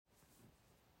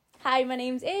Hi, my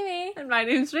name's Amy. And my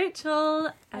name's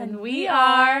Rachel. And we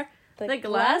are the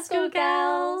Glasgow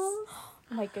Gals.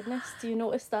 Oh my goodness, do you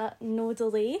notice that? No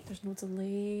delay. There's no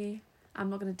delay. I'm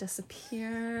not going to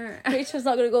disappear. Rachel's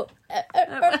not going to go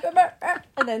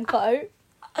and then cut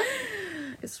out.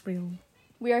 It's real.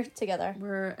 We are together.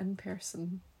 We're in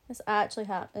person. It's actually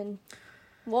happening.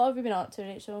 What have you been up to,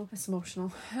 Rachel? It's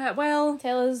emotional. Well,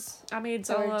 Tell us. I made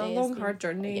Our a day long, has been- hard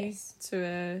journey yes.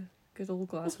 to good old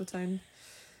Glasgow town.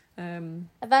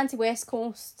 Avanti West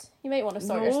Coast. You might want to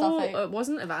sort your stuff out. It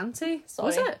wasn't Avanti. Sorry.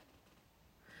 Was it?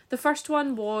 The first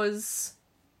one was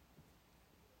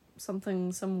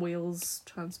some Wales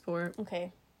transport.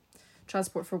 Okay.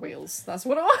 Transport for Wales. That's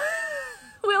what it was.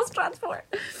 Wales transport.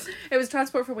 It was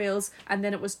transport for Wales, and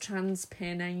then it was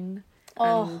Transpennine.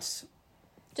 Oh. And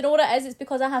Do you know what it is? It's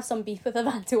because I have some beef with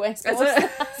Avanti West Is Coast.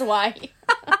 it? That's why.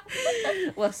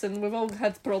 listen, we've all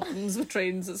had problems with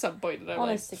trains at some point in our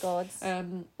Honest to God. life.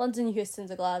 London, Houston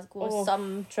to Glasgow. Oh.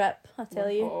 Some trip, I tell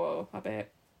you. Oh, I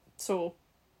bet. So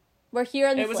We're here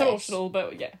in the it was flesh. emotional,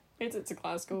 but yeah, made it to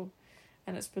Glasgow,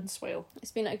 and it's been swell.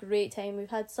 It's been a great time. We've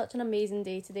had such an amazing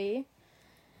day today.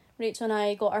 Rachel and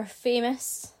I got our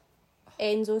famous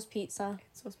Enzo's pizza.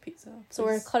 So it's pizza. So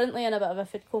we're currently in a bit of a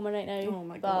food coma right now. Oh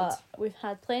my God. But we've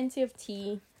had plenty of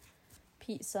tea,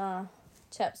 pizza,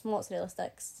 chips, mozzarella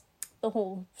sticks, the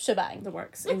whole shebang. The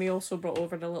works. Amy also brought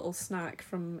over a little snack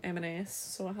from M&S.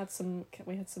 So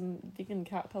we had some vegan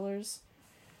caterpillars,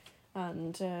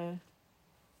 and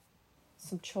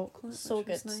some chocolate. So which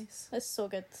was good. nice. It's so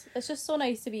good. It's just so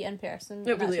nice to be in person.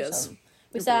 It really That's is. something.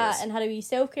 We It sat really is. and had a wee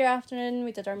self-care afternoon.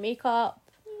 We did our makeup.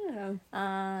 Yeah.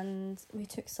 And we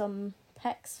took some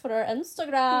pics for our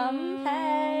Instagram.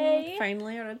 Hey!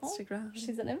 Finally, our Instagram.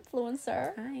 She's an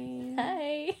influencer. Hi.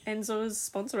 Hey! Enzo's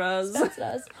sponsor us. Sponsor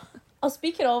us. Oh,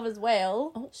 speaking of as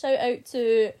well, shout out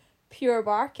to Pure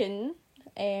Barkin.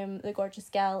 The gorgeous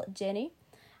gal Jenny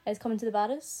is coming to the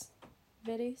Barras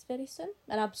very, very soon.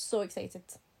 And I'm so excited.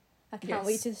 I can't Yes.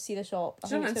 wait to see the shop. I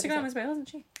She's on think it's gonna be Instagram as well, isn't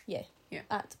she? Yeah. Yeah.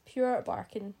 At Pure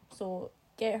Barkin. So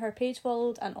get her page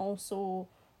followed and also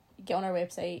get on our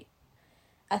website.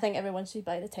 I think everyone should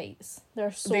buy the tights.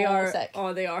 They're so They are. sick.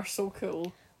 Oh, they are so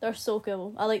cool. They're so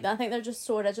cool. I like that. I think they're just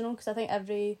so original because I think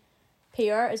every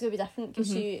pair is going to be different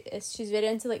because she's very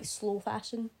into like slow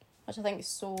fashion, which I think is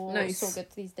so Nice. so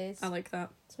good these days. I like that.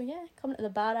 So yeah, coming to the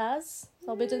Barras.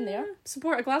 I'll be doing there.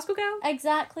 Support a Glasgow gal.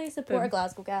 Exactly. Support Boom. a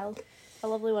Glasgow gal. A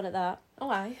lovely one at that. Oh,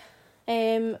 aye.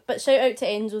 But shout out to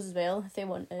Enzo's as well if they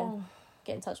want to Oh,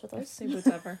 get in touch with if us. they would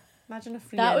ever. Imagine a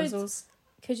free That would- Enzo's.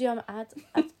 Could you I'd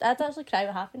actually cry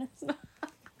with happiness.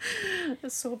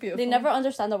 It's so beautiful. They never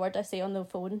understand the word I say on the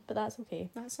phone, but that's okay.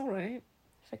 That's all right.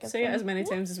 Forgive Say it them. as many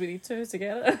times as we need to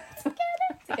get it. To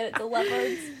get it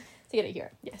delivered, to get it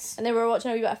here. Yes. And then we were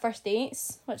watching a wee bit of First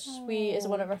Dates, which is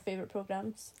one of our favourite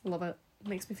programmes. Love it.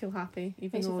 Makes me feel happy,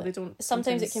 even Makes me though feel- they don't.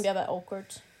 Sometimes it can be a bit awkward.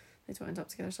 They don't end up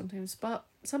together sometimes, but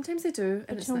sometimes they do, and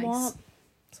But it's you know nice. what?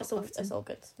 It's It's uplifting. all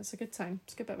good. It's a good time.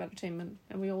 It's a good bit of entertainment,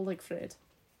 and we all like Fred.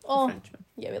 Oh, The Frenchman.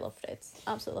 yeah, we love Freds.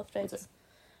 Absolutely love We do. Freds.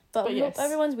 But But we yes. hope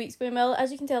everyone's week's going well.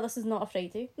 As you can tell, this is not a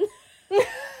Friday.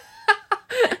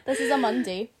 This is a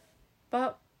Monday.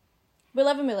 But We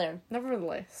live and we learn.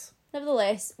 nevertheless,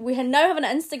 Nevertheless, we now have an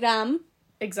Instagram,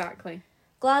 exactly.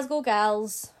 Glasgow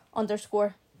Gals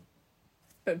 _.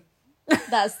 Boom.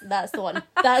 That's the one.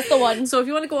 That's the one. So if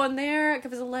you want to go on there,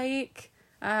 give us a like,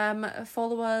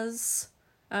 follow us,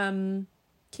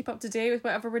 keep up to date with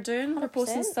whatever we're doing. We're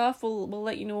posting 100%. stuff. We'll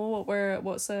let you know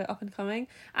what's up and coming.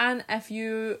 And if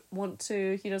you want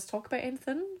to hear us talk about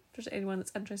anything, if there's anyone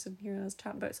that's interested in hearing us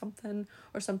chat about something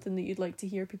or something that you'd like to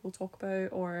hear people talk about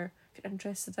or if you're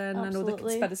interested in. I know the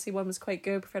Absolutely. conspiracy one was quite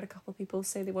good. We've heard a couple of people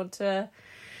say they want to.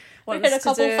 We've had a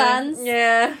couple fans.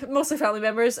 Yeah, mostly family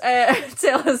members.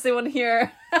 Tell us they want to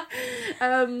hear.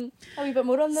 A wee bit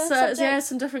more on this. Yeah,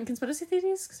 some different conspiracy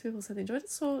theories because people said they enjoyed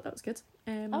it, so that was good.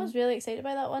 I was really excited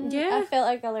by that one. Yeah. I felt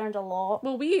like I learned a lot.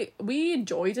 Well, we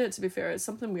enjoyed it. To be fair, it's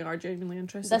something we are genuinely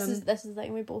interested in. This is the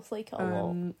thing, we both like it a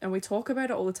lot. And we talk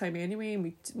about it all the time anyway,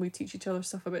 and we teach each other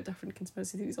stuff about different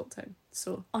conspiracy theories all the time.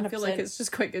 So I feel like 100%. it's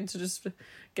just quite good to just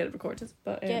get it recorded.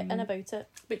 But Get in about it.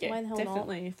 but yeah, Why the hell not?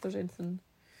 definitely if there's anything.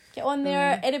 Get on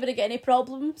there. Anybody get any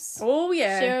problems? Oh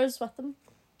yeah, Shares with them.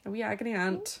 a wee agony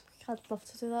aunt. I'd love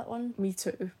to do that one. Me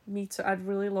too. I'd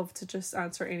really love to just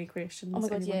answer any questions Oh my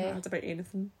God, anyone yeah. had about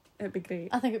anything. It'd be great.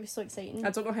 I think it'd be so exciting.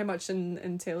 I don't know how much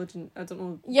intelligent. I don't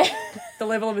know Yeah. the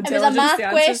level of If it was a intelligence math the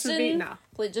answers would be. question, Nah,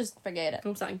 Please just forget it.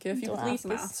 no thank you. If you Don't could leave ask us.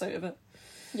 maths out of it,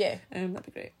 Yeah. that'd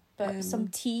be great. But some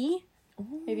tea.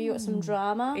 Maybe you got some Ooh.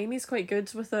 drama. Amy's quite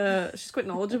good with she's quite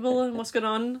knowledgeable in what's going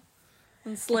on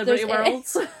in celebrity there's any-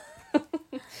 worlds.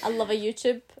 I love a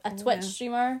YouTube, a Twitch yeah.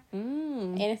 streamer,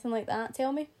 anything like that.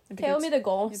 Tell me the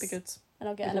goss. It'd be good. And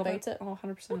I'll get I'd in love about it. Oh,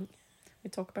 100%. We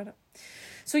talk about it.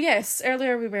 So yes,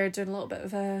 earlier we were doing a little bit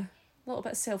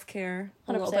of self-care,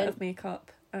 a little bit 100%. of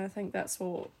makeup. And I think that's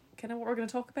what we're going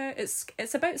to talk about. It's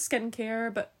about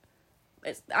skincare, but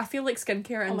I feel like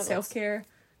skincare and my God. self-care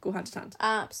go hand in hand.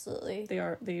 Absolutely.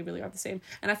 They really are the same.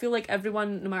 And I feel like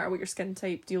everyone, no matter what your skin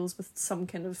type, deals with some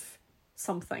kind of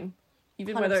something.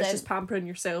 Even whether it's 100%. just pampering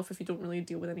yourself if you don't really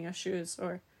deal with any issues,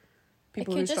 or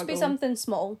people It who could just struggle. be something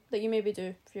small that you maybe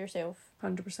do for yourself.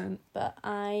 100%. But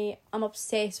I'm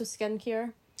obsessed with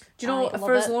skincare. Do you know, I love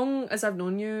for as it. long as I've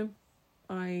known you,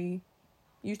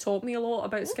 you taught me a lot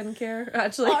about skincare,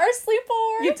 actually. Our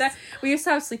sleepovers. You did. We used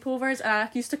to have sleepovers, and I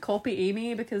used to copy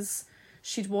Amy because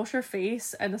she'd wash her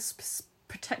face in a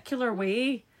particular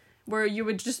way where you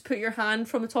would just put your hand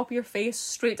from the top of your face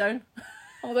straight down.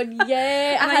 Oh my God,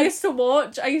 yeah. And I used to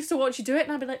watch you do it,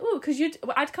 and I'd be like, oh, because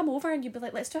I'd come over and you'd be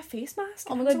like, let's do a face mask.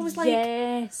 Oh And my I God, was like,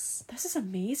 yes. this is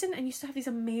amazing. And you used to have these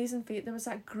amazing face. There was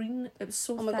that green. It was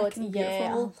so Oh my thick God, and yeah. I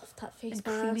beautiful love that face and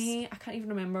mask. creamy. I can't even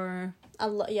remember.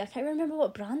 I can't remember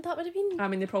what brand that would have been. I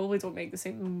mean, they probably don't make the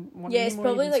same one Yeah, it's anymore,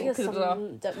 probably even like so, 'cause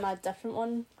it was my different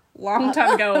one. a long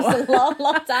time It was ago. a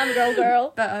long time ago,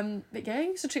 girl. But yeah, he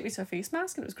used to treat me to a face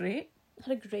mask, and it was great. I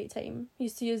had a great time.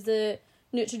 Used to use the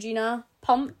Neutrogena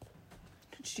pump.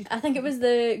 I think it was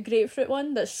the grapefruit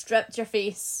one that stripped your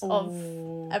face of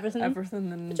everything.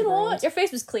 Everything in But the you know world. what? Your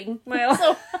face was clean.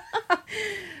 Well,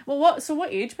 So,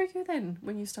 what age were you then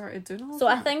when you started doing all so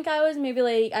that? I think I was maybe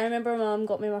like, I remember my mum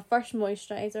got me my first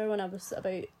moisturiser when I was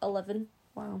about 11.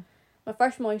 Wow. My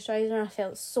first moisturiser, and I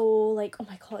felt so like, oh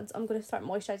my God, I'm going to start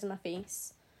moisturising my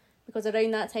face. Because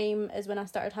around that time is when I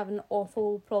started having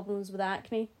awful problems with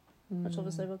acne, which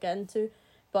obviously we'll get into.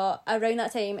 But around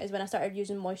that time is when I started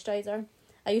using moisturiser.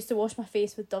 I used to wash my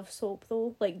face with Dove soap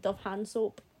though, like Dove hand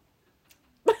soap.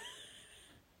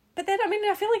 But then, I mean,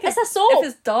 I feel like It's a soap. If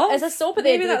it's Dove, It's a soap at the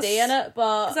end of the day, innit?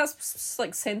 But Because that's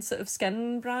like sensitive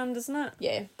skin brand, isn't it?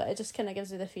 yeah, but it just kind of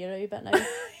gives you the fear out a bit now.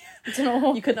 I don't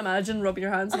know. You couldn't imagine rubbing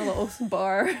your hands in a little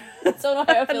bar. Don't know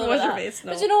how I feel wash about your that. face,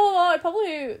 no. But you know what?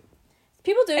 Probably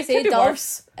people do It say could be Dove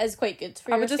worse. is quite good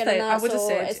for I your would just skin, and say- that, I would just so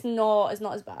say- it's not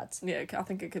as bad. Yeah, I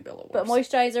think it could be a lot But worse.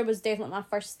 moisturiser was definitely my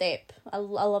first step. I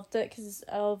loved it because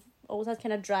I've always had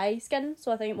kind of dry skin,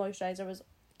 so I think moisturiser was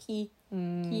key.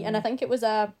 And I think it was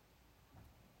a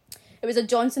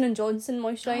Johnson & Johnson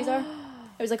moisturiser.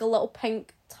 It was like a little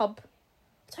pink tub.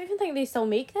 I don't even think they still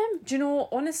make them. Do you know,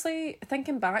 honestly,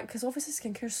 thinking back, because obviously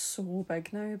skincare's so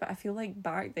big now, but I feel like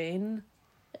back then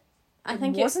I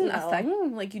think it wasn't no. a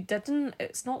thing. Like, you didn't,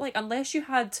 it's not like, unless you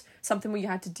had something where you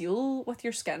had to deal with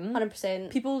your skin, 100%.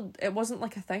 people, it wasn't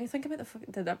like a thing. Think about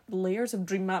the layers of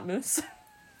Dream Matte Mousse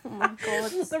Oh my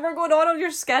God. that were going on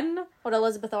your skin. Or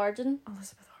Elizabeth Arden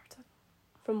Elizabeth Arden.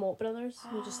 from Mott Brothers.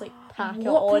 You just like pack it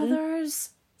What on,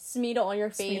 Brothers? smear it on your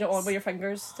face. Smear it on with your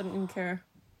fingers. Didn't even care.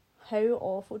 How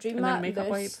awful. Dream And then Matte makeup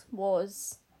Mousse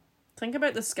was... Think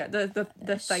about the skin, the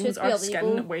It things should be our illegal.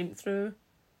 skin went through.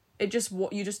 It just,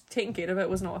 what you just taking care of it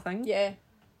was not a thing. Yeah.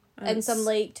 And It's- some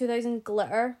like 2000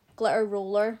 glitter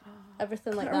roller,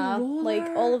 everything like Glitter that. roller. Like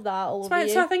all of that all over you.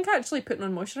 So I think actually putting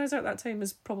on moisturiser at that time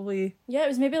is probably... Yeah, it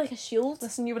was maybe like a shield.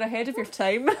 Listen, you were ahead of your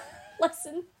time.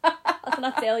 Listen,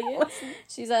 I tell you,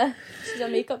 she's a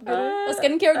makeup guru, a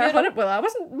skincare guru. Well, I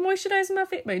wasn't moisturising my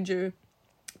face, mind you.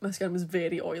 My skin was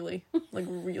very oily, like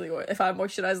really oily. If I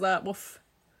moisturised that, woof.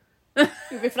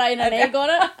 You'll be frying an egg on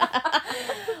it.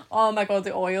 Oh my God,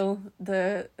 the oil,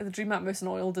 the Dream Matte Mousse and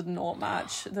oil did not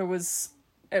match. It was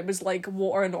like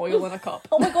water and oil in a cup.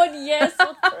 Oh my God, yes. So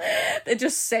true. It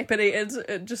just separated.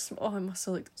 It just, I must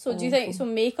have looked So do you think awful.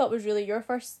 makeup was really your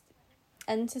first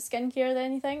into skincare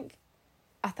then, you think?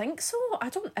 I think so. I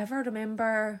don't ever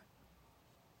remember,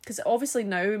 because obviously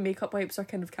now makeup wipes are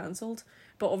kind of cancelled,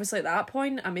 but obviously at that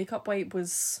point a makeup wipe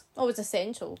was... Oh, it's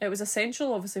essential. It was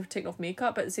essential, obviously, for taking off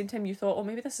makeup, but at the same time you thought, oh,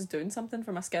 maybe this is doing something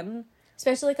for my skin.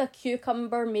 Especially like a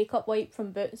cucumber makeup wipe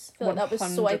from Boots. I feel like that was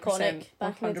so 100%, iconic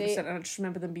back in the day. And I just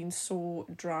remember them being so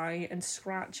dry and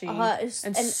scratchy And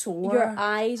sore. your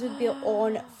eyes would be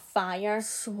on fire.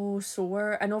 So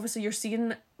sore. And obviously you're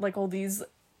seeing like all these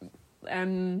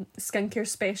skincare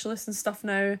specialists and stuff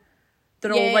now.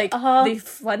 They're all like, they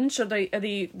flinch, or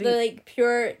they They're like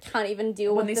pure, can't even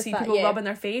deal when with they the see fact. people rubbing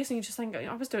their face, and you just think,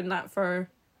 I was doing that for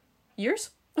years.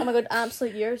 Oh my God,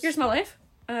 absolute years. Here's my life.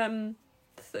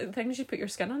 Things you put your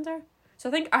skin under.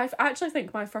 So I actually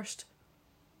think my first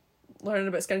learning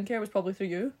about skincare was probably through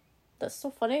you. That's so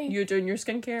funny. You doing your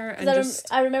skincare and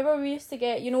I remember we used to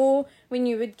get, you know, when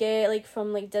you would get like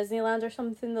from like Disneyland or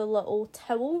something, the little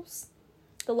towels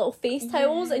the little face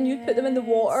towels, and you'd put them in the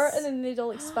water, and then they'd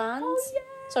all expand. Oh, yeah.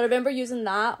 So I remember using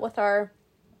that with our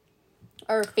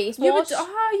face You wash. would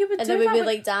and do then we that would with-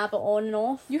 like dab it on and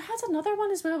off. You had another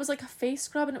one as well. It was like a face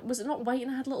scrub, and was it not white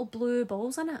and it had little blue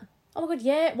balls in it? Oh my god,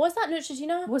 yeah. Was that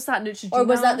Neutrogena? Was that Neutrogena? Or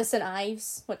was that the St.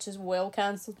 Ives, which is well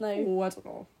cancelled now? Oh, I don't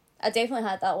know. I definitely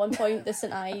had that at one point, the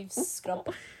St. Ives scrub.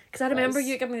 Because I remember Was-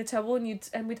 you giving me the towel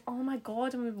and we'd, oh my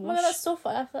god, and we'd Oh my wash. god, that's so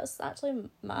fun. That's actually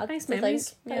mad Nice to memories,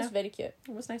 think. yeah. That's very cute.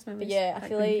 It was nice memories. But yeah, I that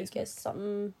feel green like face it's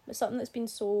something that's been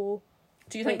so...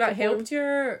 Do you think like that the whole- helped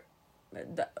your...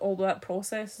 all that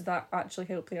process, did that actually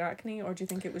help your acne, or do you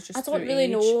think it was just I don't through really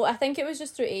age? know. I think it was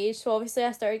just through age. So obviously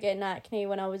I started getting acne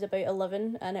when I was about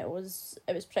 11, and it was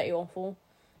pretty awful.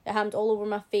 It happened all over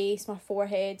my face, my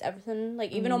forehead, everything.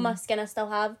 Like even on my skin, I still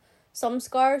have some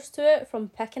scars to it from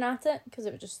picking at it, because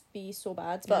it would just be so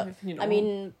bad. But Yeah, you know. I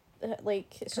mean,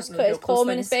 like it's just Can't really it's help those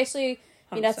common, things. especially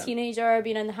being a 100%. teenager,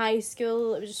 being in high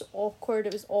school. It was just awkward.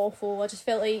 It was awful. I just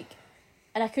felt like,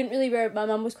 and I couldn't really wear. My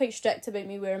mum was quite strict about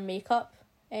me wearing makeup.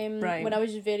 Right. When I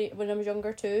was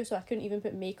younger too, so I couldn't even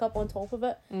put makeup on top of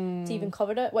it to even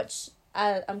cover it, which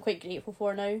I'm quite grateful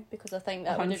for now, because I think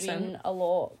that would have 100%. been a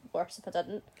lot worse if I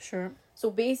didn't. Sure.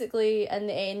 So basically, in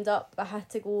the end up, I had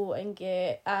to go and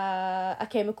get a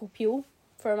chemical peel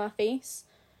for my face,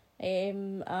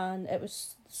 and it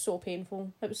was so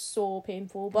painful. It was so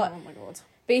painful. But oh my god.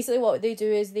 basically, what they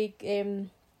do is they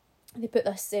put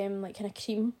this like kind of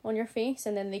cream on your face,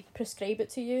 and then they prescribe it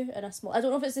to you in a small. I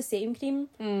don't know if it's the same cream,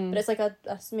 but it's like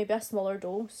maybe a smaller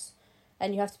dose,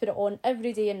 and you have to put it on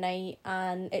every day and night,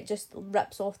 and it just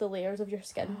rips off the layers of your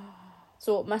skin.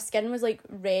 So my skin was like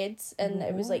red, and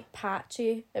it was like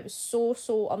patchy. It was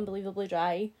so unbelievably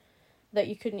dry that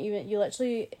I couldn't even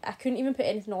put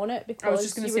anything on it, because I was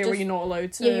just going to say, were you not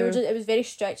allowed to? Yeah, it was very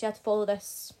strict. You had to follow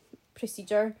this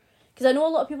procedure, because I know a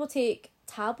lot of people take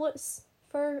tablets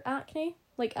for acne,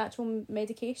 like actual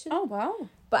medication. Oh wow.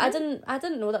 But I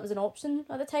didn't know that was an option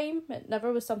at the time. It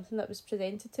never was something that was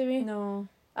presented to me. No.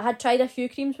 I had tried a few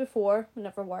creams before, it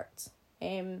never worked.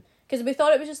 Because we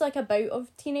thought it was just like a bout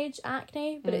of teenage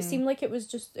acne, but it seemed like it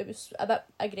was a bit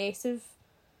aggressive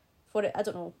for it. I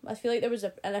don't know. I feel like there was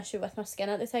an issue with my skin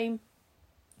at the time.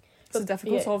 It's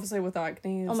difficult, yeah. obviously, with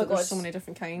acne. Oh my God. There's so many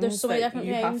different kinds. There's so many that different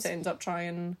you kinds. have to end up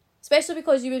trying. Especially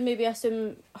because you would maybe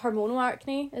assume hormonal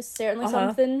acne is certainly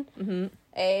something. Mm-hmm.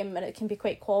 And it can be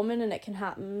quite common, and it can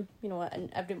happen, in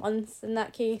every month in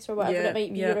that case, or whatever Yeah, it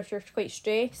might be, yeah. or if you're quite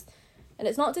stressed. And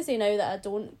it's not to say now that I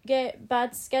don't get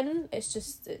bad skin, it's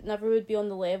just it never would be on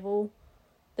the level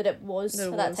that it was That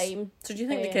it at that was. time. So do you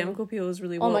think the chemical peel is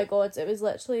really Oh what? my god, it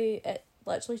literally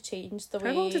changed the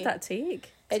way. How long did that take? 'Cause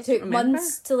It I don't took remember.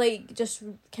 months to just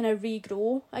kind of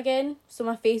regrow again. So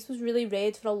my face was really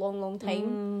red for a long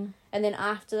time. And then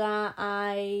after that,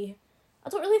 I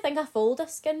don't really think I followed a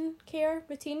skincare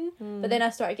routine, but then I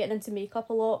started getting into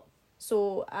makeup a lot.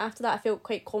 So after that, I felt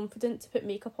quite confident to put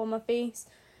makeup on my face.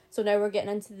 So now we're getting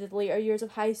into the later years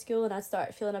of high school, and I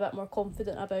started feeling a bit more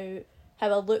confident about how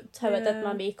I looked, how I did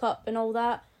my makeup and all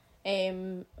that.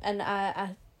 And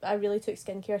I really took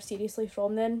skincare seriously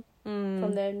from then.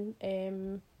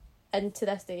 And to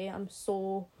this day, I'm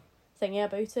so thingy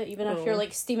about it. Even if you're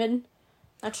like steaming,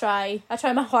 I try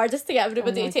my hardest to get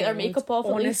everybody to take their makeup off.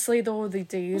 At least. Honestly, though, the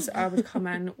days I would come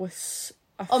in with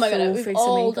a Oh my god, full we've face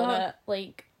all of makeup, done it.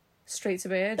 Like straight to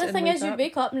bed. the and thing wake is, you up.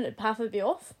 wake up and half would be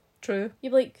off. True. You'd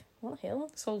be like, what the hell?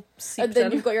 It's all And seeped then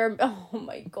in. you've got your oh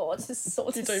my god, this is so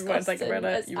You disgusting. don't even want to think about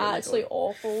it. It's You really actually don't.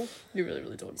 awful. You really,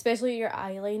 really don't. Especially your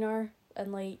eyeliner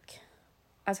and like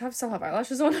Still have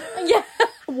eyelashes on. yeah,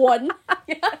 one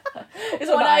It's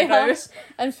one on the eyebrows.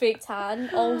 and fake tan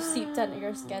all seeped into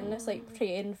your skin. It's like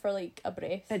praying for like a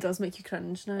breath. It does make you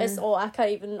cringe now. It's I can't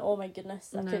even. Oh my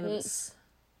goodness, I No, couldn't. it's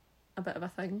a bit of a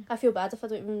thing. I feel bad if I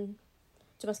don't even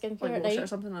do my skincare Like at wash it or night.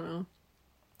 something, I know.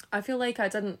 I feel like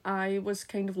I was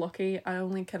kind of lucky. I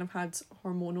only kind of had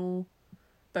hormonal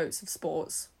bouts of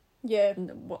spots. Yeah.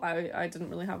 And I didn't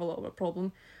really have a lot of a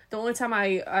problem. The only time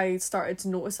I started to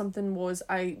notice something was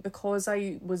because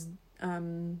I was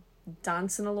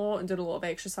dancing a lot and doing a lot of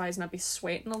exercise, and I'd be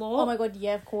sweating a lot. Oh my god,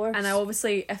 yeah, of course. And I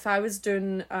obviously, if I was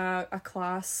doing a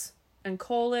class in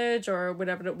college or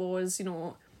whatever it was,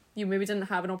 you maybe didn't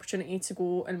have an opportunity to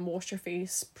go and wash your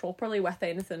face properly with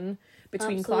anything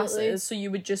between Absolutely. classes, so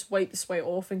you would just wipe the sweat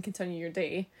off and continue your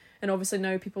day. And obviously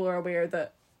now people are aware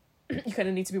that you kind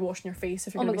of need to be washing your face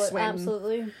if you're oh my going to be god, sweating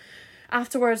absolutely.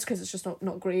 afterwards, because it's just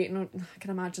not great, and I can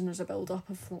imagine there's a build-up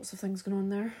of lots of things going on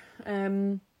there.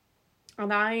 And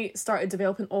I started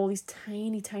developing all these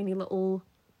tiny little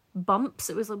bumps.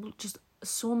 It was like just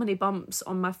so many bumps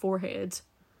on my forehead,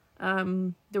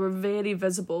 They were very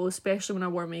visible, especially when I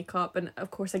wore makeup. And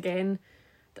of course, again,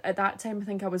 at that time, I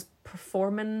think I was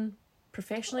performing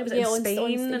professionally. Was it in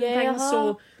Spain and things?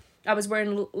 So I was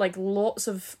wearing like lots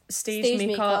of stage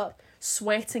makeup,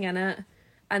 sweating in it,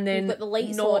 and then the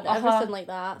lights on, everything like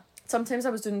that. Sometimes I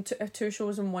was doing two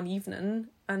shows in one evening,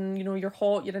 and you know, you're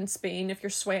hot, you're in Spain. If you're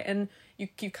sweating, you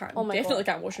can't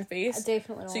can't wash your face.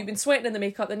 Definitely not. So you've been sweating in the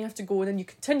makeup, then you have to go, and then you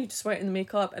continue to sweat in the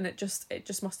makeup, and it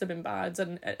just must have been bad.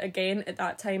 And again, at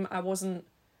that time, I wasn't.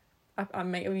 I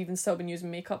might have even still been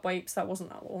using makeup wipes. That wasn't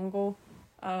that long ago.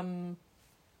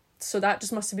 So that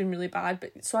just must have been really bad.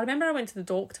 But so I remember I went to the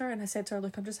doctor and I said to her,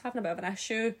 look, I'm just having a bit of an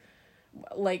issue,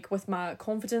 like with my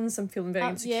confidence. I'm feeling very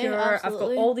insecure. Yeah, I've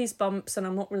got all these bumps and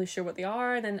I'm not really sure what they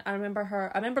are. And then I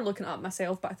remember looking it up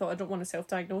myself, but I thought I don't want to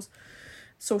self-diagnose.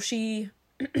 So she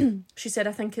said,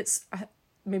 I think it's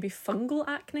maybe fungal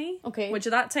acne. Okay. Which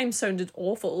at that time sounded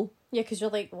awful. Yeah, because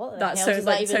you're like, what the that hell sounds does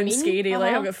like that even mean? scary.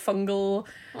 Like I've got fungal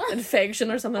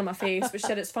infection or something on my face. But she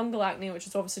said it's fungal acne, which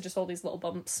is obviously just all these little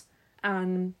bumps.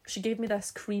 And she gave me this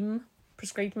cream,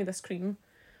 prescribed me this cream,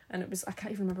 and it was, I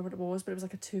can't even remember what it was, but it was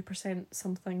like a 2%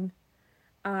 something.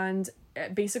 And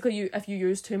basically, if you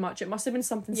use too much, it must have been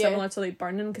something similar to like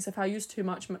burning, because if I used too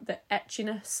much, the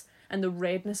itchiness and the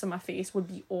redness on my face would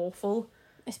be awful.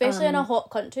 Especially in a hot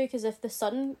country, because if the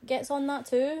sun gets on that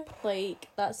too, like,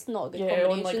 that's not a good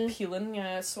combination. On like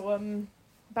peeling, so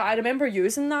but I remember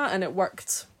using that and it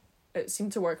worked. It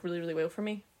seemed to work really, really well for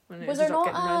me. When was there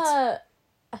not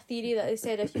a theory that they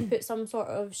said if you put some sort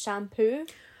of shampoo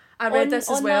I read this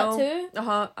as well. That too?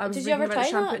 I was Did reading you ever about try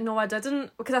shampoo. that? No, I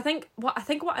didn't, because I think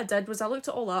what I did was I looked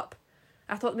it all up.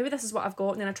 I thought maybe this is what I've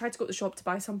got, and then I tried to go to the shop to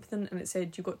buy something, and it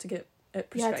said you got to get it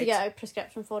prescribed. You had to get a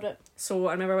prescription for it. So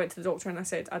I remember I went to the doctor and I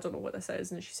said, I don't know what this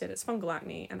is, and she said it's fungal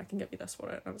acne and I can give you this for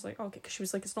it. And I was like, oh, okay, because she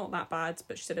was like, it's not that bad,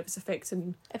 but she said if it's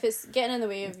affecting, if it's getting in the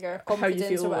way of your confidence how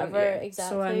you feel, or whatever,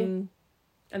 exactly. So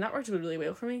and that worked really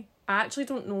well for me. I actually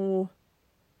don't know.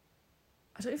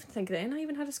 I don't even think then I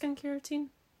even had a skincare routine.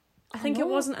 I think it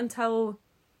wasn't until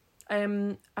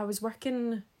I was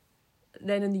working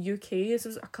then in the UK. This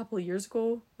was a couple of years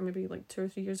ago, or maybe like 2 or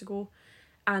 3 years ago,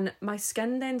 and my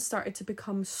skin then started to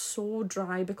become so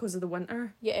dry because of the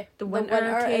winter. Yeah, the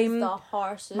winter came. Is the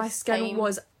harshest. My skin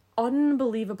was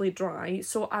unbelievably dry,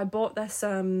 so I bought this.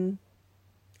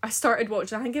 I started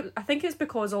watching. I think it's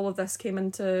because all of this came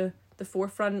into the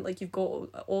forefront. Like, you've got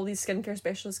all these skincare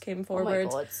specialists came forward.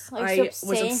 Oh my God. Like, I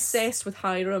was obsessed with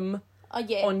Hiram.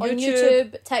 On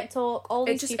YouTube, TikTok, all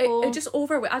these people. It just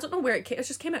I don't know where it came. It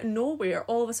just came out of nowhere.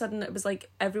 All of a sudden, it was like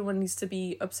everyone needs to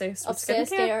be obsessed with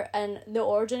skincare. And The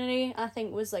Ordinary, I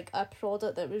think, was like a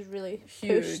product that was really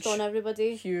pushed on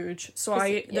everybody. Huge. So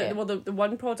the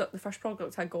one product, the first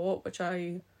product I got, which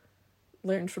I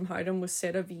learned from Hiram, was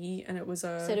CeraVe, and it was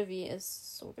CeraVe is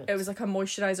so good. It was like a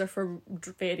moisturizer for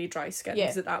very dry skin.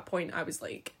 Because at that point, I was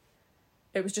like,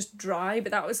 it was just dry,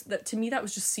 but to me that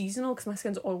was just seasonal, because my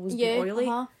skin's always been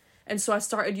oily. And so I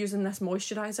started using this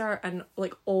moisturizer, and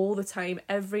like all the time,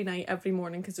 every night, every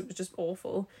morning, because it was just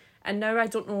awful. And now I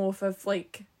don't know if I've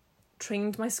like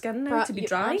trained my skin now to be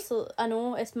dry. Absolutely, I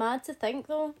know, it's mad to think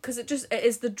though, because it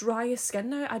is the driest skin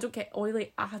now. I don't get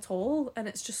oily at all, and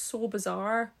it's just so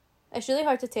bizarre. It's really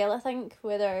hard to tell, I think,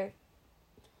 whether,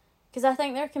 because I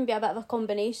think there can be a bit of a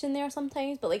combination there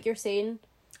sometimes, but like you're saying,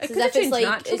 it could have changed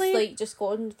naturally. It's like just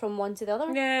going from one to the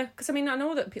other. Yeah, because I mean, I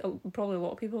know that probably a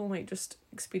lot of people might just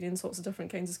experience lots of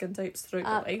different kinds of skin types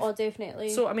throughout their life. Oh, definitely.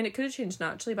 So, I mean, it could have changed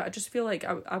naturally, but I just feel like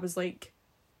I was like,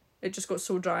 it just got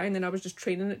so dry, and then I was just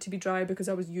training it to be dry because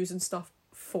I was using stuff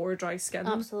for dry skin.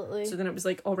 Absolutely. So then it was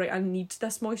like, all right, I need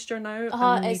this moisture now.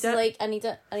 It's like, I need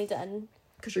it in.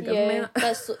 Because you're giving me it.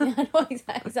 I know,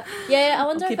 exactly. Yeah, I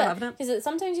wonder if because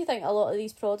sometimes you think a lot of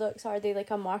these products, are they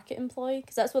like a marketing ploy?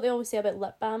 Because that's what they always say about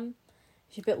lip balm.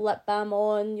 If you put lip balm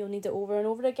on, you'll need it over and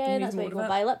over again. That's why you go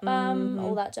buy lip balm,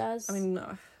 all that jazz. I mean,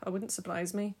 it wouldn't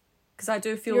surprise me, because I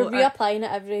do feel you're reapplying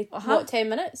it every 10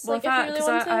 minutes. Well, like, if you really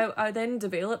want to. I then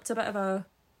developed a bit of a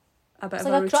it's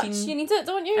of like a crutch. routine. You need it,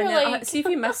 don't you? And like, see if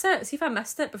you miss it. See if I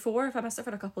missed it before. If I missed it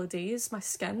for a couple of days, my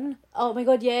skin. Oh my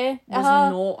God! Yeah, was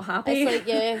not happy. It's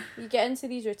like you get into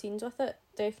these routines with it,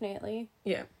 definitely.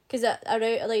 Yeah. Because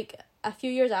around like a few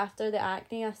years after the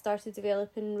acne, I started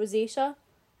developing rosacea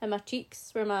in my cheeks,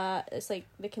 where it's like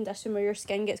the condition where your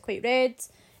skin gets quite red.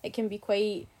 It can be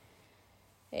quite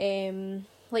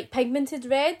like pigmented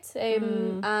red,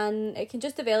 and it can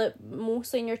just develop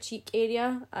mostly in your cheek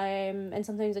area, and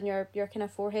sometimes in your kind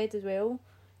of forehead as well.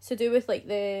 It's to do with like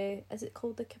is it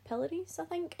called the capillaries, I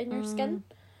think, in your skin.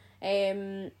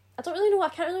 I don't really know. I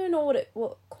can't really know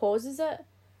what causes it,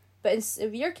 but in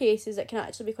severe cases it can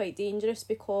actually be quite dangerous,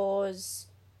 because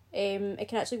it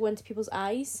can actually go into people's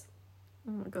eyes,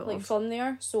 Oh my god. like from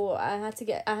there. So I had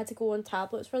to go on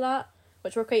tablets for that,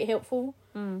 which were quite helpful.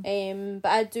 But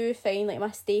I do find like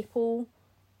my staple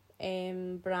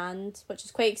brand, which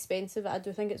is quite expensive, I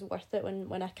do think it's worth it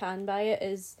when I can buy it,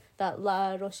 is that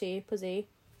La Roche-Posay.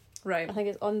 Right. I think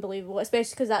it's unbelievable,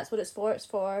 especially because that's what it's for. It's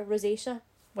for rosacea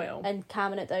Well. and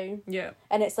calming it down. Yeah.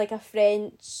 And it's like a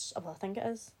French, well, I think it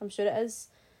is, I'm sure it is,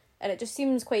 and it just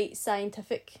seems quite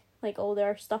scientific, like all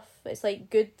their stuff. It's like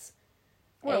good.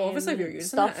 Well, obviously if you're using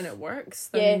stuff. it and it works,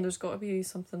 then there's got to be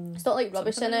something. It's not like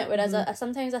rubbish in it. Whereas I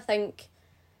sometimes I think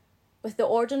with The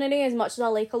Ordinary, as much as I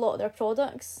like a lot of their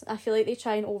products, I feel like they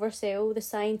try and oversell the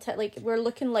scientific. Like, we're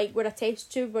looking like we're a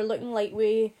test tube. We're looking like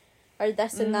we are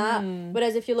this and that.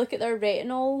 Whereas if you look at their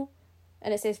retinol,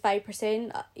 and it says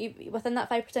 5%, within that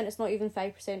 5%, it's not even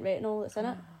 5% retinol that's in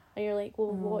it. And you're like,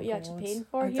 well, what are you actually paying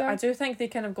for here? I do think they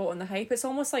kind of got on the hype. It's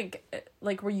almost like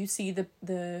where you see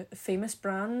the famous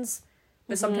brands,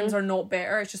 but sometimes are not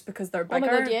better. It's just because they're bigger.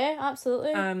 Oh my god, yeah,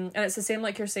 absolutely. And it's the same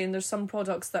like you're saying. There's some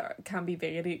products that can be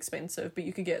very expensive, but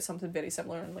you could get something very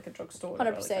similar in like a drugstore.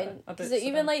 100%. Because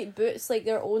even like Boots, like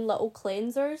their own little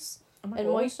cleansers and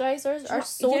moisturisers are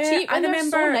so cheap, and they're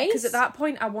so nice. Because at that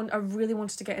point I really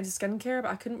wanted to get into skincare,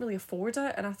 but I couldn't really afford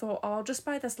it, and I thought, oh, I'll just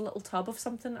buy this little tub of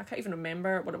something. I can't even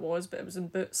remember what it was, but it was in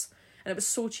Boots, and it was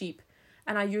so cheap.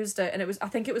 And I used it, and I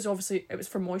think it was for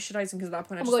moisturising, because at that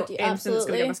point I just thought anything that's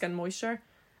going to give my skin moisture.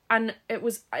 And it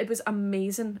was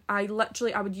amazing. I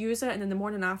would use it, and then the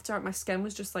morning after, my skin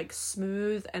was just like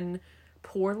smooth and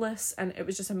poreless, and it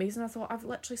was just amazing. I thought, I've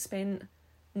literally spent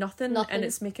nothing. And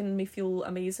it's making me feel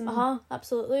amazing.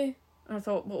 Absolutely. And I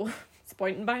thought, well, what's the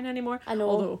point in buying anymore? I know.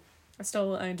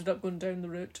 Although I ended up going down the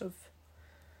route of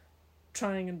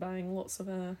trying and buying lots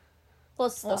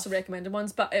of recommended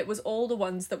ones, but it was all the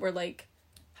ones that were like,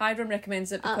 Hydrant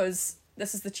recommends it because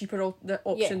this is the cheaper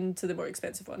option to the more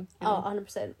expensive one. You know?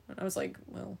 100%. And I was like,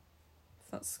 well,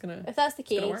 if that's the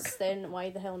case, then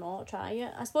why the hell not try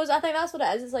it? I think that's what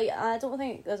it is. It's like, I don't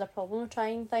think there's a problem with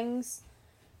trying things,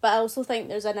 but I also think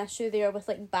there's an issue there with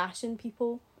like bashing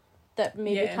people that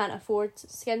maybe can't afford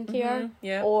skincare,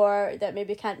 or that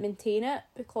maybe can't maintain it,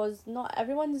 because not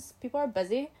people are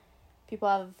busy. People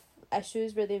have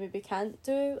issues where they maybe can't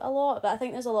do a lot, but I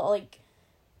think there's a lot of like,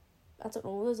 I don't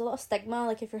know, there's a lot of stigma,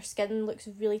 like if your skin looks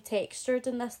really textured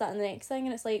and this, that and the next thing,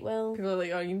 and it's like, well, people are like,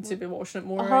 oh, you need to be washing it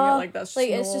more, and you're like, that's just like,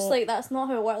 it's just like, that's not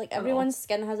how it works. Like, everyone's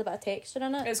skin has a bit of texture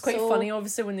in it. It's quite funny,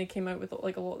 obviously, when they came out with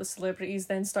like a lot of the celebrities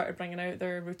then started bringing out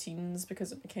their routines,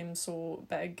 because it became so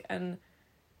big, and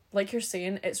like you're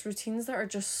saying, it's routines that are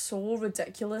just so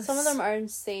ridiculous. Some of them are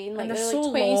insane, like they're so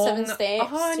like 27 long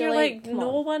steps, and you're like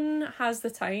no one has the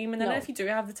time, and then No. if you do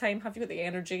have the time, have you got the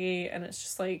energy? And it's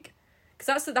just like,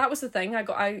 because that was the thing,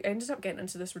 I ended up getting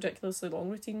into this ridiculously long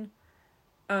routine,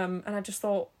 and I just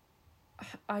thought,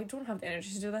 I don't have the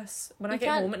energy to do this. When I get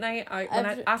home at night,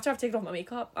 after I've taken off my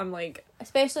makeup, I'm like,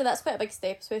 especially that's quite a big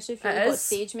step, especially if you've got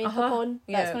stage makeup on.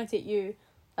 That's going to take you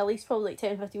at least probably like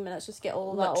 10-15 minutes just to get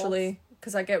all that off.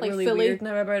 Because I get like really weird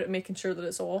now about it, making sure that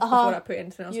it's off before I put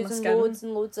anything else on my skin. Using loads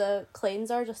and loads of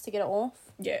cleanser just to get it off.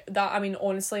 Yeah,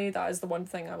 honestly, that is the one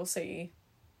thing I will say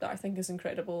that I think is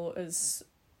incredible, is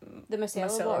the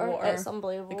micellar water. It's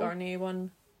unbelievable. The Garnier one.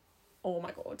 Oh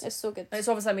my god. It's so good. And it's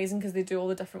obviously amazing because they do all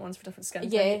the different ones for different skin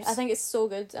types. Yeah, I think it's so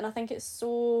good, and I think it's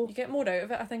so... You get more out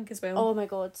of it, I think, as well. Oh my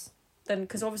god. Then,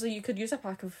 because obviously you could use a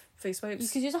pack of face wipes. You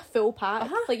could use a full pack.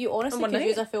 Like, you honestly could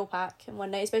use a full pack in one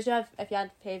night, especially if you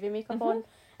had heavy makeup on.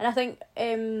 And I think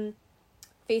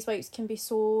face wipes can be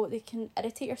they can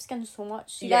irritate your skin so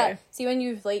much. See when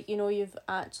you've like, you've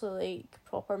actually like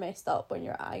proper messed up when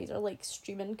your eyes are like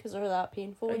streaming because they're that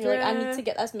painful, and you're like, I need to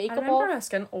get this makeup off. I remember my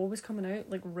skin always coming out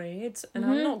like red, and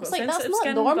I've not got sensitive that's not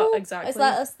skin, normal. but exactly.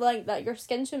 It's like that your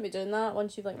skin shouldn't be doing that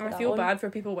once you've like put I feel bad for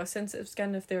people with sensitive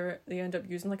skin if they end up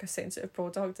using like a sensitive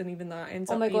product, and even that ends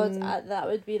up being... Oh my god, that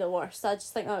would be the worst. I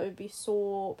just think that would be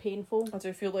so painful. I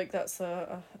do feel like that's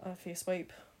a face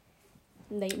wipe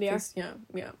nightmare.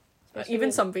 Yeah.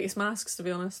 Even some face masks, to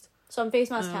be honest. Some face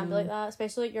masks can be like that,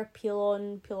 especially like your peel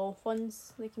on, peel off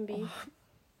ones. They can be.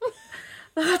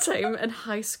 That time in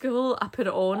high school, I put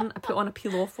on a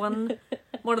peel off one.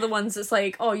 One of the ones that's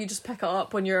like, oh, you just pick it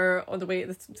up when you're on the way to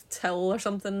the till or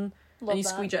something. And you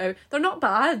squeeze it out. They're not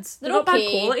bad. They're not bad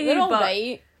quality. They're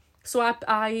alright. So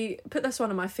I put this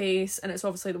one on my face, and it's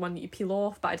obviously the one that you peel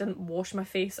off, but I didn't wash my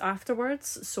face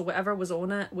afterwards, so whatever was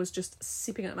on it was just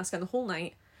seeping into my skin the whole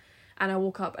night. And I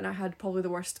woke up and I had probably the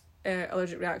worst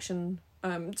allergic reaction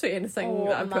to anything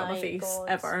that I've put on my face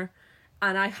ever.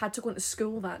 And I had to go into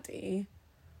school that day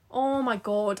Oh my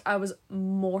god, I was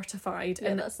mortified.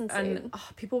 Yeah, that's insane. And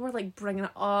people were like bringing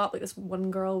it up. Like this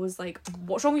one girl was like,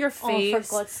 "What's wrong with your face?" Oh,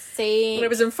 for God's sake! When it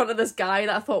was in front of this guy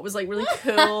that I thought was like really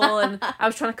cool, and I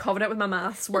was trying to cover it with my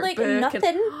maths workbook.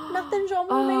 Like nothing's wrong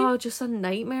with me. Oh, just a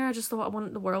nightmare. I just thought I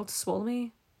wanted the world to swallow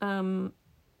me.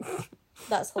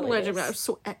 That's hilarious. I was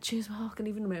so itchy as well. I can't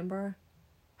even remember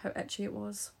how itchy it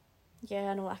was.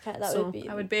 Yeah, I know. I can't.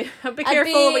 I'd be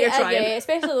careful what you're trying. Yeah,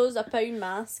 especially those £1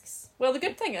 masks. Well, the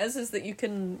good thing is that you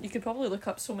can probably look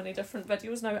up so many different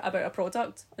videos now about a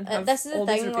product and have This is the all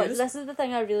thing. these reviews. This is the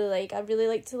thing I really like. I really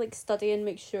like to like study and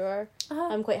make sure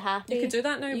I'm quite happy. You could do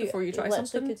that now before you try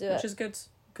something, which is good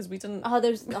because we didn't.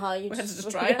 You we had to just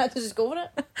try you it. had to just go with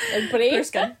it and pray. Your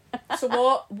skin. So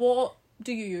what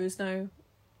do you use now?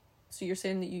 So you're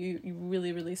saying that you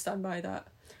really, really stand by that?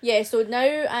 Yeah. So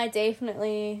now I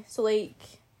definitely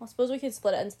I suppose we could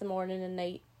split it into the morning and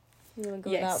night. You know, and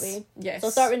go that way. Yes. So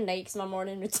I'll start with night because my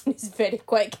morning routine is very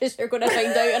quick because you're going to find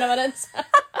out in a minute.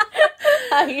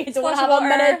 I don't have a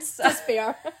minute to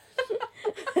spare.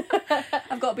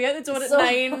 I've got to be out the door at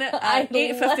 9 at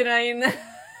 8:59.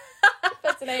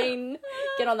 59.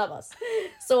 Get on that bus.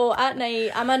 So at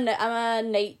night, I'm a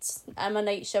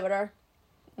night shiverer.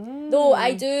 Though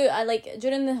I like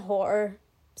during the hotter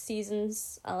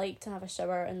seasons, I like to have a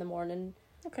shower in the morning.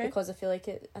 Okay. Because I feel like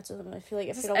it. I don't know. I feel like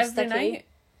if Is you're this all every sticky. night?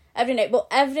 Every night. Well,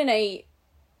 every night,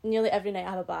 nearly every night,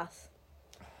 I have a bath.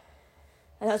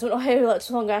 And I don't know how much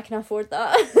longer I can afford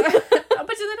that.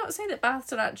 But do they not say that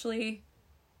baths are actually?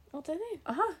 Oh, do they?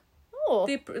 Oh.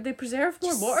 They preserve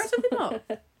more water, do they not?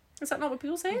 Is that not what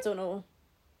people say? I don't know.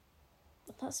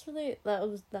 That's really that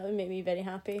would make me very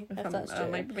happy if that's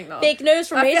true. Fake news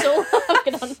from Rachel.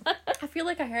 I feel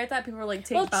like I heard that people were like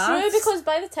take baths. True, because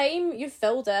by the time you've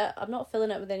filled it, I'm not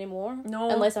filling it with any more. No,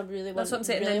 unless I'm really. That's what I'm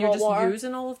saying. Really and then you're just water.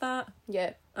 using all of that.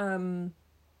 Yeah.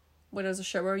 Whereas a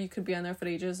shower, you could be in there for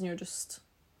ages, and you're just.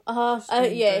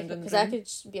 Yeah, because I could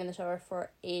just be in the shower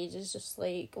for ages, just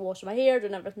like washing my hair,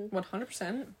 doing everything.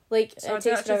 100%. Like so it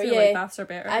takes forever. Feel like baths are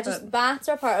better. Baths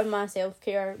are part of my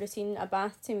self-care routine. A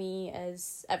bath to me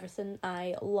is everything.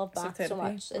 I love baths so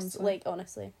much. It's like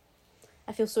honestly,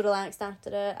 I feel so relaxed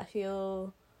after it. I don't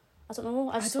know.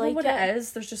 I don't know what it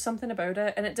is. There's just something about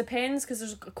it, and it depends because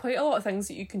there's quite a lot of things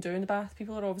that you can do in the bath.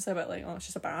 People are obviously a bit like, oh, it's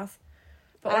just a bath.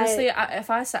 But honestly, if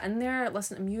I sit in there,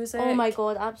 listen to music. Oh my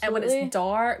god, absolutely. And when it's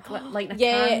dark, lighting a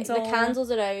candle. The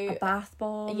candles are out. A bath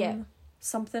bomb. Yeah.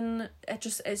 Something.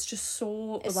 It's just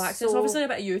so relaxing. It's obviously a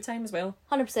bit of you time as well.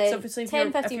 100%. So obviously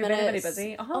 10-15 minutes. Very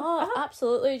busy.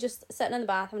 Absolutely. Just sitting in the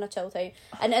bath, having a chill time.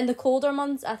 And in the colder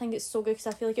months, I think it's so good because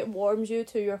I feel like it warms you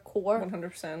to your core.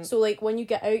 100%. So like when you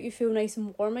get out, you feel nice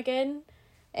and warm again.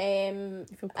 You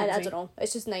feel cozy. And I don't know.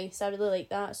 It's just nice. I really like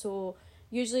that. So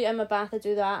usually in my bath I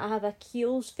do that. I have a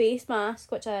Kiehl's face mask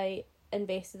which I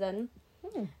invested in,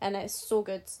 and it's so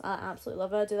good. I absolutely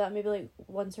love it. I do that maybe like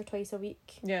once or twice a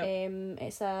week. Yeah.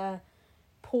 It's a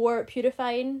pore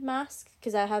purifying mask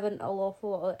because I have an awful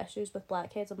lot of issues with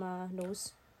blackheads on my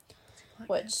nose,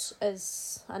 which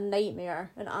is a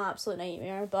nightmare, an absolute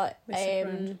nightmare. But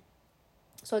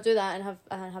so I do that and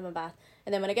have my bath.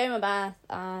 And then when I get in my bath,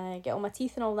 I get all my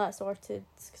teeth and all that sorted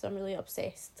because I'm really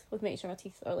obsessed with making sure my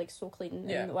teeth are like so clean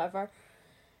and whatever.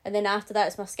 And then after that,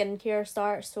 it's my skincare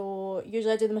starts. So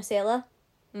usually I do the micellar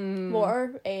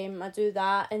water. I do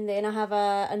that, and then I have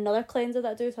another cleanser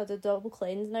that I do. So I do double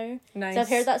cleanse now. Nice. So I've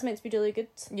heard that's meant to be really good.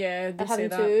 Yeah, they I'm say having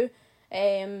that. two.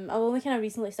 I've only kind of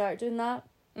recently started doing that.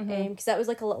 Because that was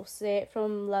like a little set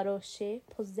from La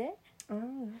Roche-Posay.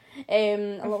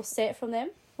 A little set from them,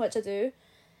 which I do.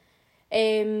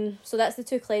 So that's the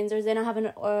two cleansers. Then I have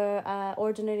an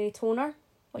ordinary toner,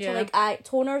 which I like.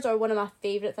 Toners are one of my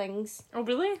favourite things. Oh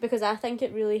really? Because I think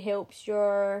it really helps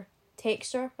your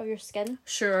texture of your skin.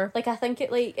 Sure. Like I think it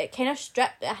kind of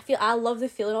I love the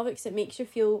feeling of it because it makes you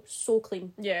feel so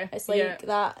clean. Yeah. It's like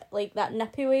that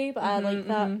nippy way, but I like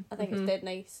that. I think it's dead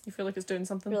nice. You feel like it's doing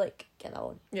something. You're like, get that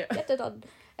on. Yeah. Get it on.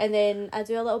 And then I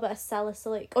do a little bit of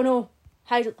salicylic. Oh no,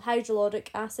 hyaluronic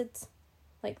acid,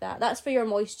 like that. That's for your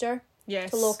moisture.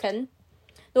 Yes. To lock in.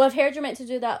 Though I've heard you're meant to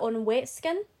do that on wet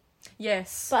skin.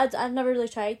 Yes. But I've never really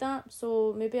tried that,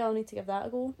 so maybe I'll need to give that a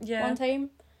go one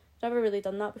time. Never really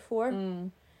done that before.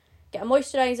 Get a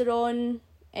moisturiser on,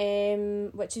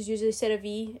 which is usually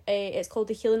CeraVe. It's called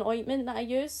the healing ointment that I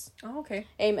use. Oh, okay.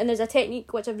 And there's a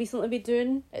technique which I've recently been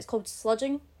doing. It's called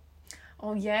sludging.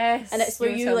 Oh, yes. And it's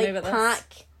where you like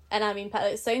pack, and I mean,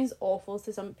 it sounds awful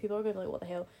to some people. Are going to be like, what the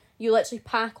hell? You literally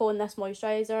pack on this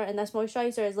moisturiser, and this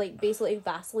moisturiser is like basically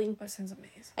Vaseline. That sounds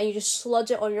amazing. And you just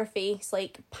sludge it on your face,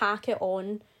 like pack it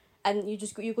on, and you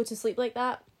go to sleep like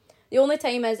that. The only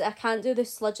time is I can't do the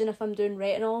sludging if I'm doing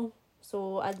retinol,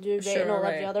 So I do retinol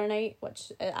every other night,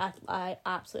 which I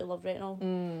absolutely love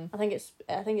retinol. I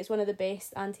think it's one of the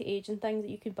best anti-aging things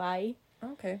that you could buy.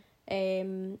 Okay.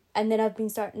 And then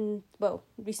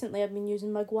recently I've been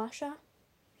using my gua sha.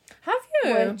 Have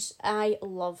you? Which I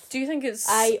love. Do you think it's...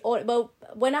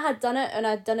 when I had done it, and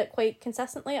I'd done it quite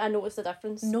consistently, I noticed the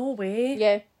difference. No way.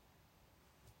 Yeah.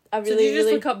 So did you just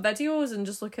look up videos and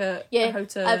just look at how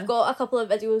to... I've got a couple of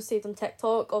videos saved on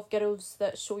TikTok of girls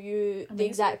that show you the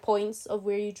exact points of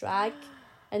where you drag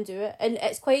and do it. And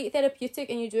it's quite therapeutic,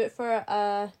 and you do it for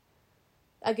a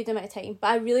good amount of time. But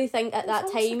I really think at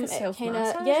that time, like it kind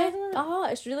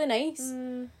of... it's really nice.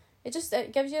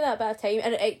 It gives you that bit of time,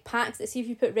 and it packs it. See, if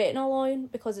you put retinol on,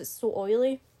 because it's so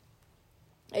oily,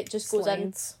 it just goes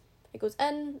in. It goes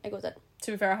in, it goes in.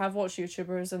 To be fair, I have watched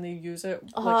YouTubers and they use it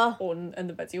in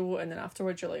the video, and then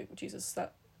afterwards you're like, Jesus,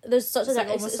 that... There's such a...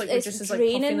 almost like reduces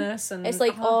draining. like puffiness, and... It's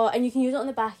like, and you can use it on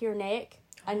the back of your neck,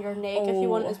 and your neck if you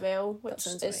want as well, which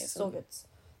is amazing. So good.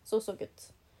 So good.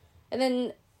 And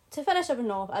then, to finish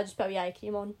everything off, I just put a wee eye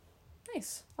cream on.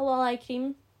 Nice. A little eye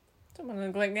cream. Don't want to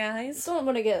look like the eyes. Don't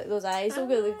want to get those eyes. Don't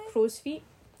get the crow's feet.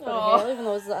 Hell, even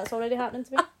though that's already happening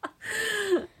to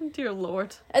me. Dear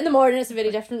Lord. In the morning, it's a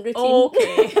very different routine.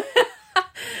 Okay.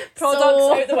 Products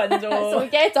out the window. So we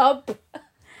get up,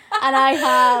 and I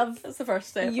have... That's the first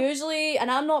step. Usually,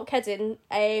 and I'm not kidding,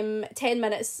 10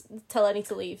 minutes till I need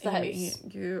to leave the house.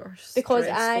 You are stressful. Because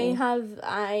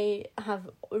I have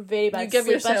very bad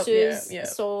sleep issues. Yeah.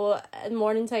 So in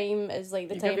morning time is like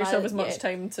the time give yourself as much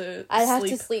time to I have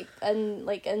sleep. to sleep,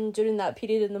 and during that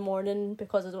period in the morning,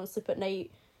 because I don't sleep at night,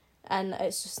 and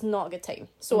it's just not a good time.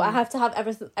 So I have to have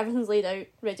everything's laid out,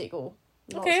 ready to go.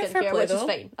 Not Okay, fair play, which though. is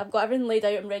fine. I've got everything laid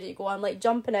out and ready to go. I'm like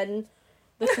jumping in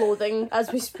the clothing as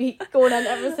we speak, going in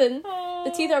everything.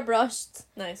 The teeth are brushed.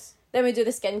 Nice. Then we do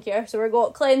the skincare. So we've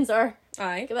got cleanser.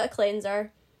 Aye. Give it a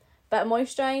cleanser. Bit of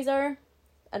moisturiser.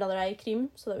 Another eye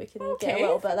cream so that we can get a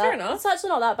little bit of that. Fair enough. It's actually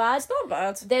not that bad. It's not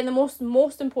bad. Then the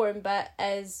most important bit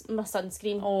is my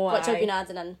sunscreen, which I've been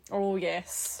adding in. Oh,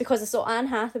 yes. Because I saw Anne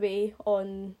Hathaway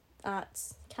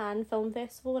at Cannes Film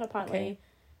Festival, and apparently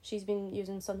she's been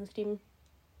using sunscreen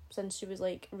since she was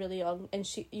like really young, and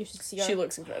you should see her. She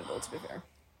looks incredible, to be fair.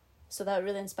 So that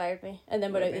really inspired me, and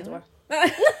then we're out the door.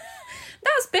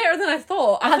 That's better than I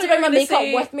thought. I had to bring my makeup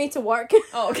with me to work.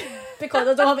 Oh, okay. Because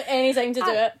I don't have any time to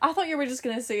do it. I thought you were just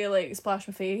gonna say like splash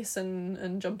my face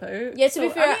and jump out. Yeah, to be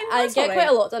fair, I get quite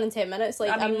a lot done in 10 minutes.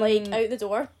 Like I'm like out the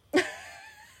door, and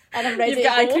I'm ready. You've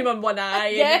got eye cream on one eye.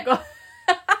 Yeah. And you've got...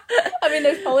 I mean,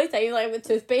 there's probably time like with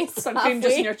toothpaste. Sun cream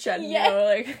just in your chin. Yeah. You know,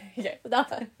 like, yeah.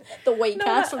 The white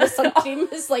cast from the sun cream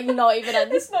is like not even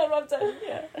in. It's not rubbed in.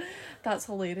 Yeah. That's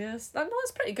hilarious. No,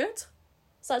 that's pretty good.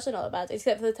 It's actually not that bad,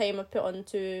 except for the time I put on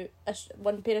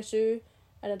one pair of shoe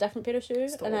and a different pair of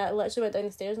shoes. Stop. And I literally went down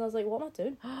the stairs and I was like, what am I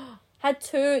doing? Had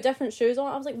 2 different shoes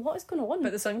on. I was like, what is going on?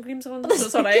 But the sun cream's on, so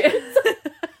it's alright.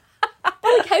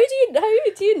 But like, how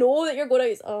do you know that you're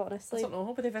going out? Oh, honestly, I don't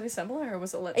know. Were they very similar, or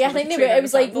was it literally? Yeah, I think they were. It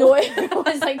was like no, it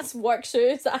was like work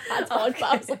shoes that I had on. But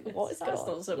I was like, what is going on? That's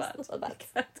not so bad. It's not so bad.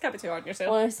 It can't be too hard on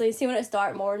yourself. Honestly, see when it's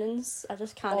dark mornings, I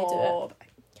just can't do it.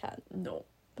 Can't. No.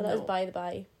 But that was by the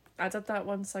by. I did that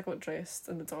once. I got dressed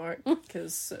in the dark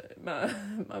because my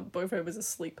boyfriend was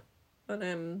asleep,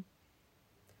 and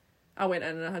I went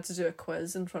in and I had to do a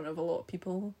quiz in front of a lot of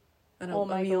people, and a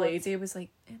wee lady was like,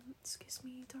 "Excuse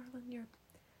me, darling, your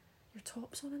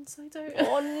top's on inside out."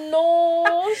 Oh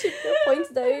no! She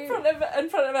pointed out in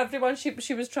front of everyone.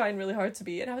 She was trying really hard to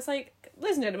be, and I was like,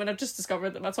 "Ladies and gentlemen, I've just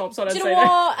discovered that my top's on inside out." Do you know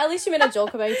what? At least you made a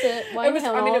joke about it. Why the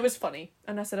hell not? I mean, it was funny,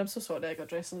 and I said, "I'm so sorry, I got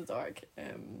dressed in the dark."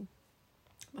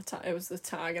 It was the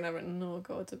tag and everything. Oh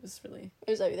god, it was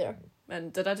out there.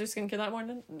 And did I do skincare that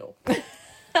morning? No.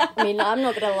 I mean, I'm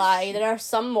not gonna lie. There are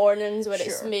some mornings where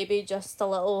it's maybe just a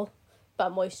little bit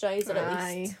of moisturiser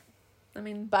at least. I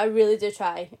mean, but I really do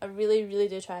try. I really, really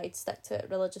do try to stick to it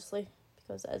religiously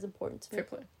because it is important to me.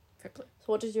 Fair play. So,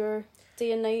 what does your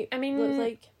day and night look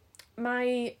like?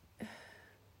 My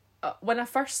when I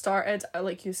first started,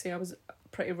 like you say, I was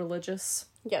pretty religious.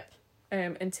 Yep.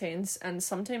 Intense, and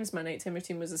sometimes my nighttime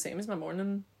routine was the same as my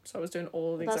morning, so I was doing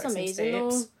all the exact amazing,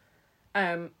 same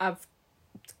steps. I've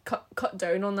cut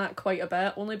down on that quite a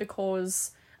bit, only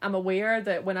because I'm aware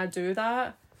that when I do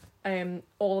that,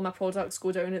 all of my products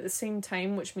go down at the same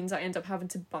time, which means I end up having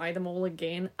to buy them all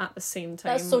again at the same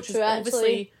time. That's so true,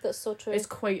 actually. That's so true. It's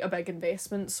quite a big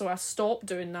investment, so I stopped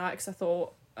doing that because I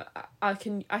thought I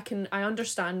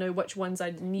understand now which ones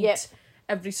I need. Yep.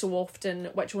 Every so often,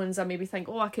 which ones I maybe think,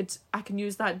 I can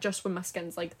use that just when my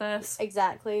skin's like this.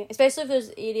 Exactly, especially if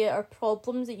there's area or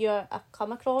problems that you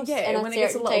come across. Yeah, and when it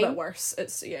gets a little bit worse,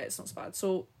 it's not so bad.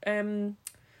 So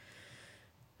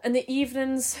In the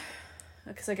evenings,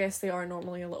 because I guess they are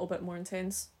normally a little bit more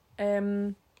intense,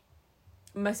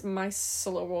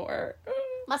 micellar water.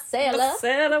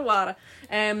 Micellar water.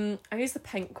 I use the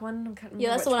pink one. I can't remember. Yeah,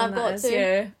 that's which the one I've got is. too.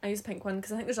 Yeah, I use the pink one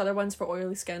because I think there's other ones for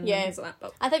oily skin. Yeah. And things like that,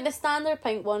 but I think the standard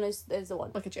pink one is the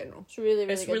one. like a general. It's really,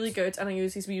 really It's good. really good, and I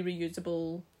use these wee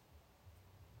reusable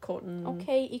cotton.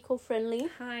 Okay, eco-friendly.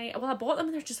 Hi. Well, I bought them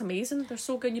and they're just amazing. They're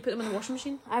so good. And you put them in the washing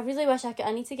machine. I really wish I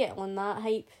need to get on that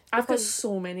hype. I've got because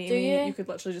so many. do Amy. you? You could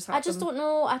literally just have I just them. don't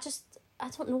know. I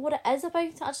don't know what it is about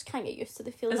it. I just can't get used to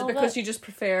the feeling Is it of because it. you just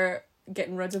prefer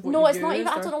getting rid of what No, you it's not used, even.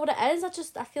 I or- don't know what it is.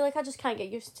 I feel like I just can't get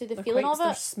used to the They're feeling quite, of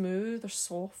They're it. smooth. They're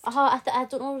soft. I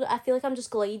don't know. I feel like I'm just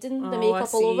gliding the I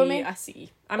makeup all over me. I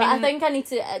see. But I think I need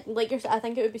to I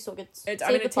think it would be so good. It Save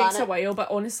the takes planet. a while, but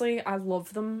honestly, I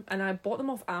love them, and I bought them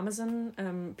off Amazon.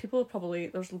 There's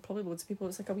probably loads of people.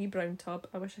 It's like a wee brown tub.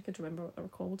 I wish I could remember what they were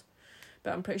called,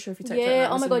 but I'm pretty sure if you type it in Yeah.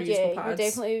 Amazon, Oh my god. reusable Yeah.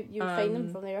 pads, You would find them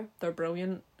from there. they're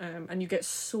brilliant. And you get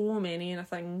so many in a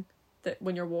thing that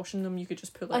when you're washing them, you could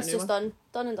just pull out That's a new just one.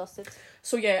 done and dusted.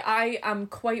 So yeah, I am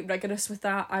quite rigorous with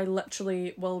that. I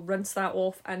literally will rinse that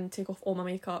off and take off all my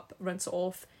makeup, rinse it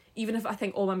off. Even if I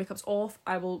think all my makeup's off,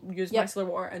 I will use micellar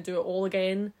water and do it all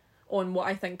again on what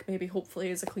I think maybe hopefully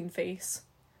is a clean face.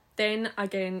 Then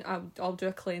again, I'll do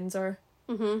a cleanser.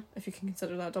 If you can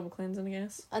consider that double cleansing, I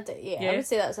guess. I would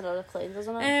say that's another cleanse,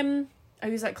 isn't it? I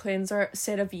use that cleanser,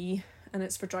 CeraVe, and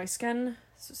it's for dry skin.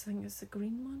 So I think it's the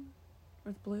green one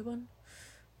or the blue one.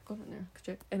 I've got it in there. Could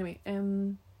you? Anyway,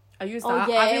 I use that.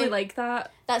 yeah. I really like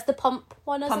that. That's the pump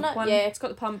one, isn't Pump it? one. Yeah. It's got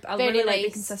the pump. I Very really nice. like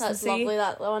the consistency. That's lovely,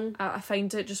 that one. I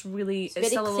find it just really. It's very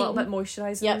still a little clean. bit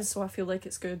moisturising, Yep. so I feel like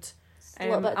it's good. A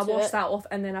little bit I to wash it. that off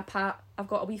and then I pat. I've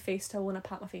got a wee face towel and I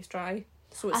pat my face dry.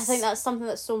 So it's, I think that's something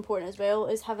that's so important as well,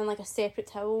 is having like a separate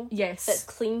towel yes. that's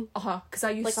clean. Because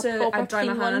I used like a to proper I'd dry my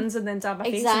clean one. hands and then dab my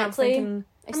face, and I was Exactly. thinking.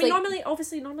 It's I mean, like-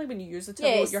 normally when you use the towel,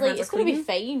 Yeah, it's your like hands it's are gonna clean. be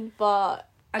fine, but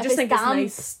I if just think it's damp,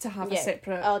 nice to have a yeah.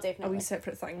 separate, Oh, a definitely. wee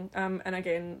separate thing. And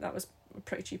again, that was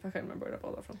pretty cheap. I can't remember where I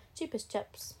bought that from. Cheapest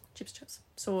chips. Cheapest chips.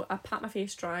 So I pat my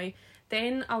face dry.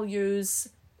 Then I'll use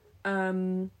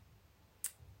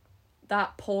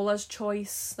that Paula's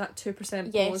Choice, that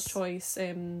 2% Yes. Paula's Choice.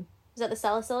 Is that the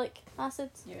salicylic acid?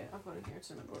 Yeah, I've got it here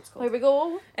to remember what it's Here called. we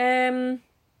go.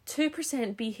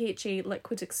 2% BHA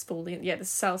liquid exfoliant. Yeah, the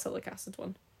salicylic acid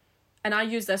one. And I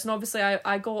use this, and obviously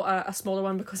I got a smaller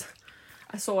one because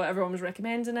I saw everyone was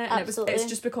recommending it, and Absolutely. it's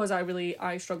just because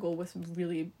I struggle with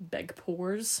really big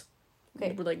pores.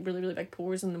 Okay. Like really, really big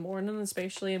pores in the morning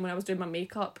especially, and when I was doing my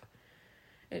makeup,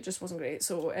 it just wasn't great.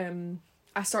 So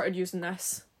I started using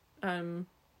this.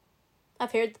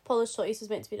 I've heard the Polish Choice is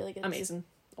meant to be really good. Amazing.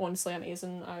 Honestly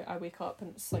amazing. I wake up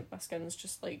and it's like my skin's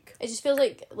just like It just feels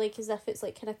like as if it's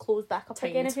like kind of closed back up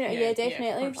again. If you know, yeah,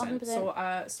 definitely,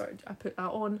 100%. So I put that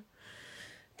on.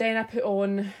 Then I put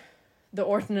on The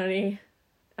Ordinary.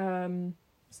 Is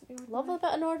it The Ordinary? Love a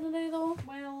bit of Ordinary though.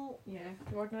 Well, yeah,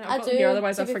 The Ordinary. I I've got do. them here,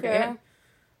 otherwise to I be forget.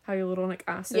 fair. Hyaluronic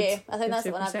acid. Yeah, I think that's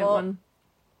the one I've 2% got.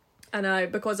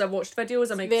 And because I've watched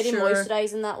videos, I make Very sure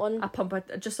moisturising, that one. I pump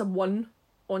just a one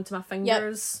onto my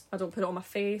fingers. I don't put it on my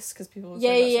face because people. Yeah,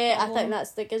 say that's a yeah. I problem.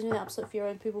 think that gives me the absolute fear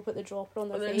when people put the dropper on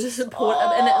their And then face. just pour,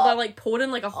 and they're like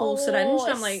pouring like a whole syringe. And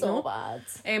I'm it's like, so no.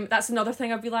 bad. That's another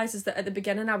thing I've realised is that at the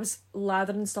beginning I was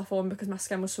lathering stuff on because my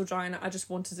skin was so dry and I just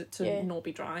wanted it to not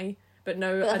be dry. But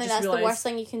now But I I think just that's realised the worst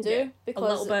thing you can do because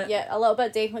little bit. a little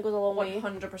bit definitely goes a long way.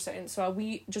 100%. So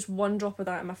just one drop of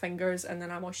that in my fingers and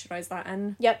then I moisturise that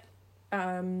in. Yep.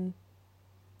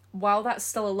 While that's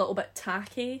still a little bit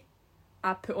tacky,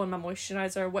 I put on my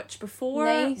moisturiser, which before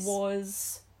Nice.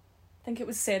 was, I think it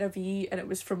was CeraVe, and it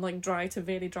was from like dry to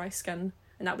very dry skin,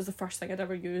 and that was the first thing I'd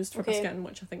ever used for my skin,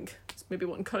 which I think maybe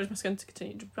won't encourage my skin to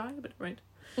continue to dry, but right.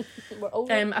 We're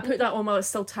old. I put that on while it's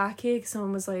still tacky, because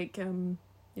someone was like, putting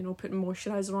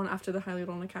moisturiser on after the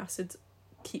hyaluronic acid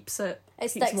keeps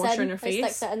sticks moisture in your face.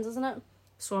 It sticks it in, doesn't it?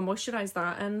 So I moisturised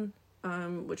that in,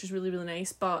 which is really, really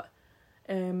nice. But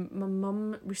my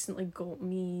mum recently got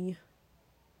me,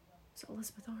 is it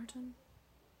Elizabeth Arden?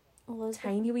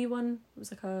 Tiny wee one. It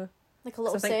was like a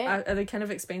little set. Are they kind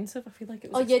of expensive? I feel like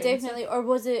it was Yeah, expensive. definitely. Or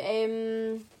was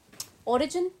it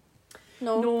Origin?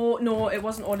 No. No, it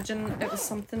wasn't Origin. It was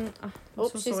something. I'm so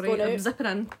she's sorry. gone I'm out. zipping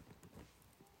in.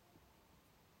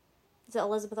 Is it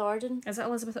Elizabeth Arden? Is it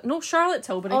Elizabeth? No, Charlotte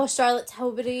Tilbury. Oh, Charlotte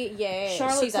Tilbury. Yeah,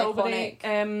 Charlotte she's Tilbury.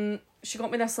 iconic. She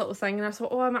got me this little thing, and I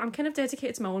thought, I'm kind of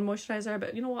dedicated to my own moisturiser,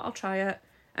 but you know what? I'll try it,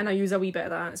 and I use a wee bit of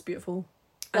that. It's beautiful.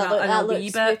 That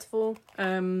looks beautiful.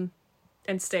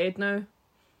 Instead now,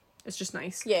 it's just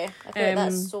nice. Yeah, I feel like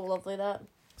that's so lovely. That.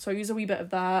 So I use a wee bit of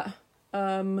that.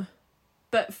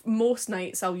 But most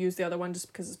nights I'll use the other one just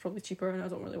because it's probably cheaper and I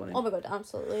don't really want to. Oh my god,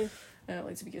 absolutely. I don't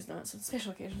like to be using that on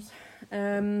special occasions.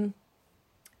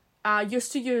 I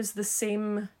used to use the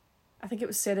same, I think it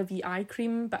was CeraVe eye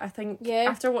cream, but I think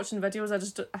after watching videos,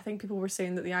 I think people were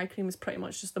saying that the eye cream is pretty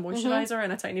much just the moisturiser in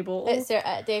a tiny bottle. It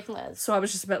definitely is. So I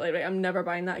was just a bit like, right, I'm never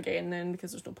buying that again then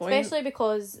because there's no point. Especially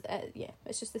because,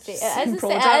 it's just the same.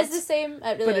 It is the same.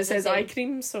 It really but it says eye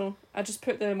cream, so I just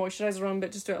put the moisturiser on,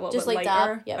 but just do it a little bit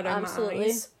lighter around my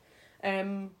eyes.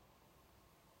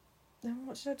 Then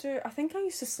what should I do? I think I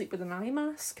used to sleep with an eye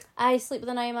mask. I sleep with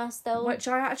an eye mask still. Which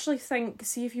I actually think,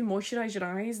 see if you moisturise your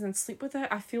eyes and then sleep with it,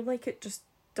 I feel like it just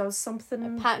does something.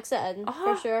 It packs it in,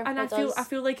 for sure. And I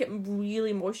feel like it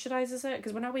really moisturises it,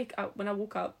 because when I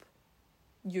woke up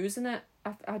using it,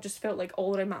 I just felt like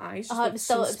all around my eyes just looked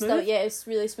so smooth. It's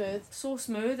really smooth. So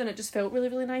smooth, and it just felt really,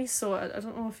 really nice. So I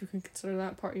don't know if you can consider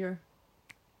that part of your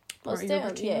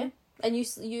routine. Yeah. And you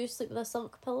sleep with a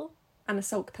silk pillow? And a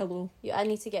silk pillow. Yeah, I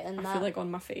need to get in that. I feel like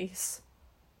on my face.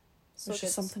 So there's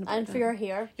just something about and for your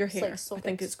hair. Your hair. I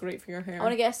think it's great for your hair. I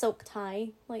want to get a silk tie,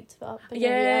 like, to put up in your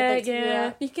hair.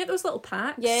 You can get those little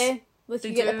packs. Yeah. You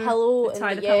get the pillow.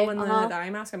 Tie the pillow and the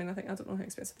eye mask. I mean, I don't know how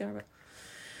expensive they are,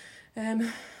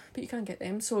 but you can get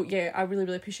them. So yeah, I really,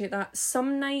 really appreciate that.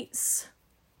 Some nights,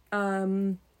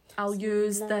 I'll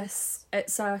use this.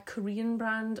 It's a Korean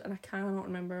brand, and I cannot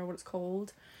remember what it's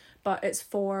called, but it's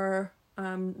for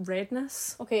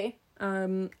redness. Okay.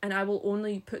 And I will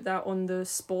only put that on the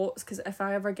spots, because if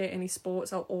I ever get any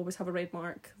spots, I'll always have a red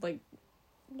mark,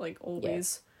 like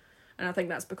always. And I think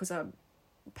that's because I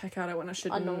pick at it when I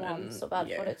shouldn't. I know, I'm so bad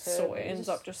for it too. So it ends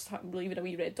up just leaving a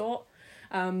wee red dot.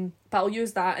 But I'll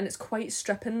use that, and it's quite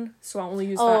stripping, so I only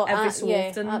use that every so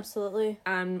often. Absolutely.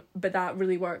 But that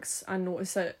really works. I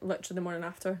notice it literally the morning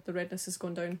after the redness is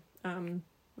going down,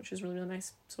 which is really, really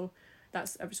nice. So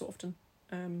that's every so often.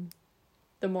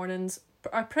 The mornings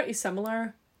are pretty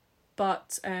similar,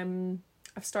 but I've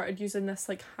started using this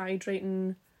like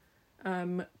hydrating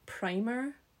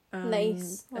primer.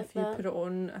 Nice. If you put it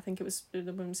on, I think it was the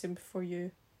one I'm saying before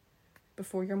your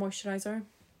moisturiser.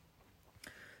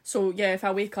 So yeah, if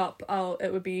I wake up,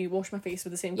 it would be wash my face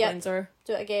with the same cleanser.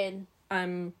 Do it again.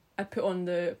 I'd put on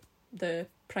the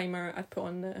primer, I'd put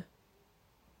on the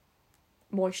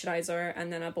moisturiser,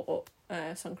 and then I bought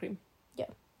sun cream. Yeah.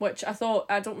 Which I thought,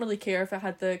 I don't really care if I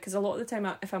had because a lot of the time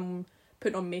if I'm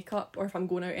putting on makeup, or if I'm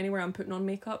going out anywhere, I'm putting on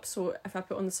makeup. So if I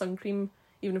put on the sun cream,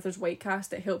 even if there's white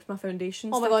cast, it helps my foundation.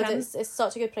 Oh my god, it's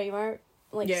such a good primer.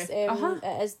 Like, yeah.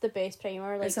 It is the best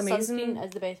primer. Like, it's amazing. Sunscreen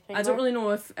is the best primer. I don't really know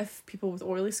if people with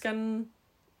oily skin,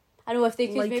 I know if they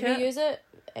could like maybe use it.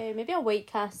 Maybe a white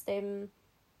cast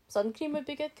sun cream would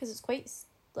be good, because it's quite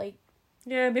like.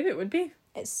 Yeah, maybe it would be.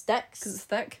 It sticks because it's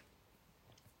thick.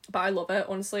 But I love it,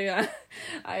 honestly. I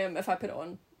if I put it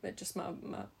on, it just my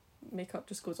makeup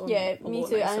just goes on. Yeah, a me lot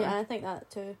too. Nicer. I think that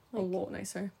too. Like, a lot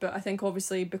nicer. But I think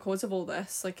obviously because of all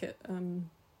this, like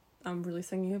I'm really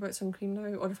thinking about sun cream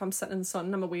now. Or if I'm sitting in the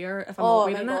sun, I'm aware. If I'm not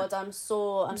wearing it. Oh my god, I'm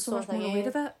so much more aware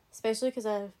of it. Especially because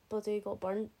I bloody got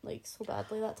burnt like so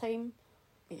badly that time.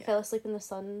 Yeah. Fell asleep in the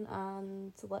sun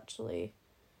and literally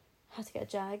had to get a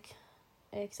jag,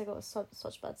 because I got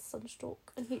such bad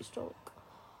sunstroke and heat stroke.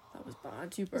 That was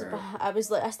bad. You were.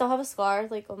 I still have a scar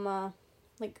like on my,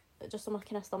 like just on my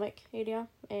kind of stomach area,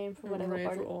 from when I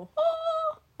got burnt. Oh,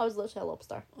 I was literally a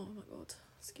lobster. Oh my god,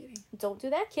 scary. Don't do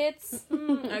that, kids.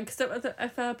 Because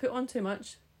if I put on too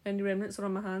much, any remnants are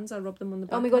on my hands, I rub them on the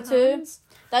back. Oh my god, too.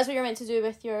 That's what you're meant to do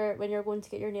with when you're going to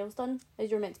get your nails done.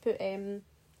 Is you're meant to put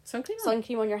sun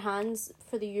cream on your hands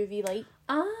for the UV light.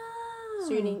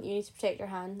 So you need to protect your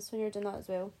hands when you're doing that as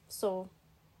well. So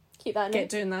keep that in mind.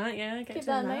 Doing that, yeah. Keep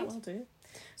that in mind. I'll do.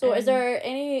 So is there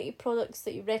any products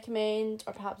that you recommend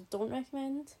or perhaps don't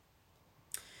recommend?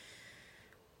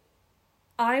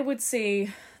 I would say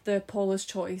the Paula's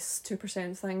Choice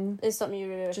 2% thing is something you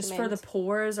really recommend. Just for the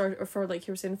pores, or for, like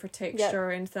you were saying, for texture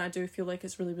or anything. I do feel like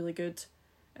it's really, really good.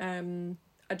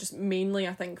 I just mainly,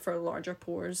 I think, for larger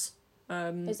pores.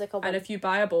 It's like and if you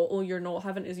buy a bottle, you're not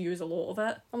having to use a lot of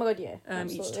it. Oh my god, yeah.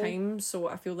 Each time, so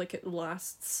I feel like it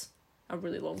lasts a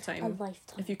really long time. A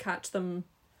lifetime. If you catch them.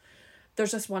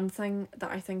 There's this one thing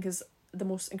that I think is the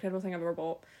most incredible thing I've ever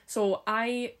bought. So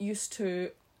I used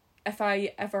to, if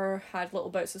I ever had little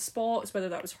bouts of spots, whether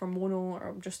that was hormonal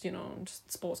or just, just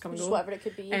spots come and go. Just whatever it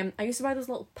could be. I used to buy those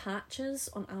little patches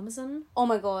on Amazon. Oh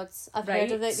my god, I've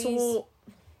heard of it. So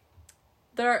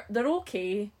they're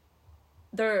okay.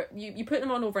 you put them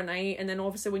on overnight, and then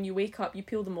obviously when you wake up you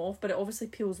peel them off, but it obviously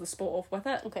peels the spot off with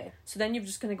it. Okay. So then you've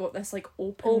just kind of got this like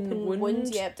open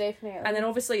wound. Yeah, definitely. And then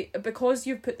obviously because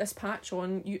you've put this patch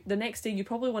on, the next day you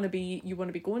probably want to be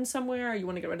going somewhere, you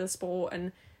want to get rid of the spot,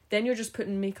 and then you're just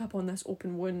putting makeup on this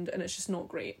open wound, and it's just not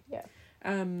great. Yeah.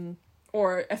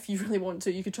 Or if you really want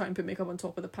to, you could try and put makeup on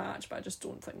top of the patch, but I just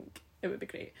don't think it would be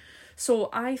great. So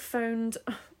I found,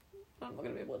 I'm not going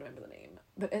to be able to remember the name,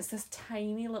 but it's this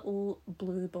tiny little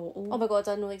blue bottle. Oh my god,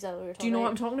 I know exactly what you're talking about. Do you know what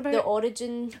I'm talking about? The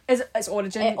Origin. It's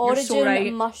Origin. Origin You're so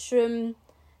right. mushroom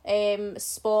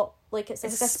spot. Like it's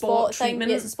like a spot thing.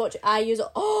 treatment. Yeah, it's a spot. I use it.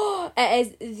 Oh, it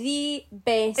is the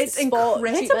best It's spot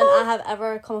incredible. treatment I have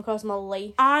ever come across in my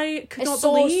life. I could not It's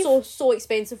believe so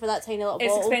expensive for that tiny little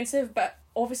bottle. it's expensive, but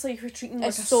obviously if you're treating like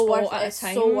It's a so spot worth at it. a It's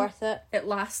time, so worth it. it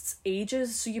lasts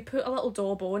ages. So you put a little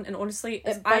daub on, and honestly,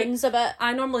 It burns a bit.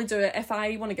 I normally do it if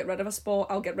I want to get rid of a spot.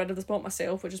 I'll get rid of the spot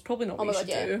myself, which is probably not Oh what my you god, should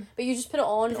yeah. do. But you just put it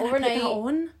on Then overnight. I put that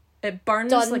on. It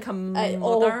burns Done. like a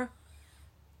mother.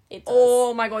 It does.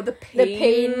 Oh my god, the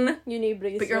pain. You need to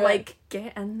breathe. But you're through it. like,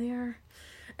 get in there.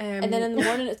 And then in the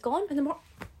morning it's gone. in the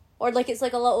Or like it's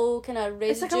like a little kind of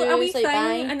residue. it's like a wee thing,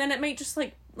 bang. and then it might just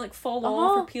like fall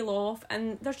off or peel off,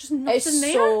 and there's just nothing It's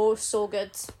there. so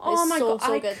good. Oh it's my so, god,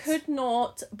 so I good. could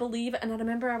not believe it. And I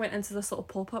remember I went into this little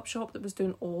pop-up shop that was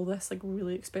doing all this like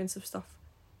really expensive stuff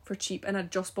for cheap, and I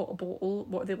just bought a bottle.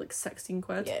 What are they, like 16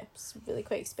 quid? Yeah, it's really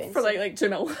quite expensive. For like 2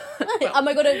 mil. Oh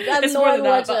my god, I have it's no more idea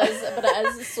than what that, it is, but it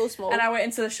is. It's so small. And I went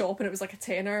into the shop and it was like a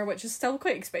tenner, which is still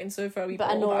quite expensive for a wee But I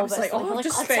bottle. know, But I was but like, it's like, oh, I've like,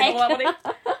 just God's spent all that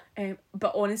sake. money.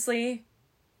 But honestly,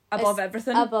 above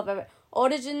everything. Above everything.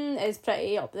 Origin is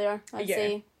pretty up there, I'd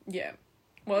say. Yeah.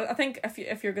 Well, I think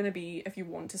if you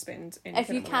want to spend any If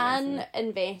kind you of money on can anything,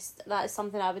 invest, that is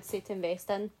something I would say to invest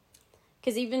in.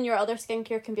 Because even your other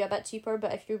skincare can be a bit cheaper,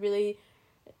 but if you really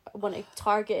want to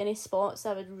target any spots,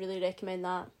 I would really recommend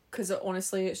that. because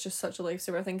honestly it's just such a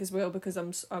lifesaver, I think, as well, because I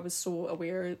was so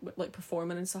aware like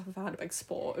performing and stuff. If I had a big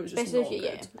spot, it was just Especially not if you,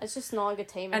 good. it's just not a good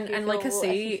time. And- if you and feel, like I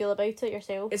say, if you feel about it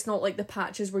yourself. It's not like the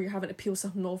patches where you're having to peel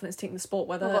something off and it's taking the spot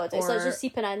with Oh it. my god, it's like or just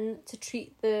seeping in to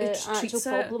treat the it just actual treats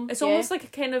problem. It's Yeah. almost like a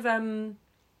kind of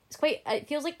It's quite. It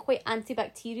feels like quite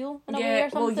antibacterial in a way yeah, or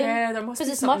something. well, yeah, there must 'Cause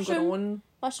be it's something mushroom. going on.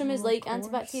 Mushroom is Oh, like of course.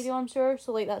 antibacterial, I'm sure.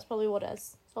 So like that's probably what it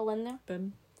is. It's all in there.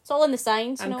 Boom. It's all in the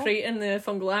science, you I'm know. creating the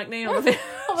fungal acne on the face.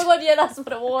 Oh my god, yeah, that's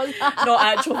what it was. Not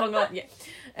actual fungal acne.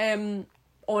 Yeah.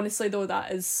 Honestly though,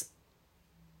 that is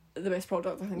the best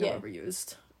product I think Yeah. I've ever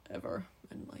used ever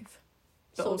in life.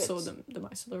 But So also good. the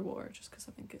micellar water, just because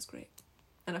I think it's great,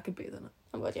 and I could bathe in it.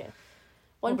 Oh my god, yeah.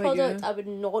 One What about product you? I would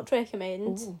not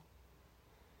recommend Ooh.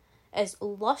 is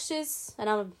Lush's, and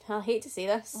I hate to say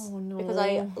this Oh no. because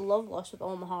I love Lush with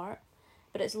all my heart,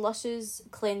 but it's Lush's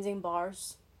cleansing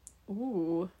bars.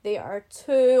 Ooh. They are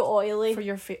too oily. For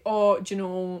your face. Oh, do you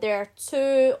know? They're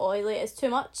too oily. It's too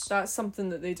much. That's something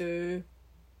that they do.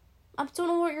 I don't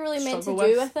know what you're really meant to Struggle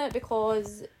do with. with it,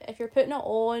 because if you're putting it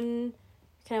on,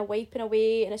 kind of wiping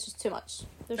away, and it's just too much.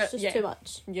 There's just yeah. too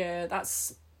much. Yeah,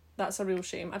 that's a real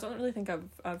shame. I don't really think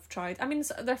I've tried. I mean,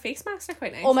 their face masks are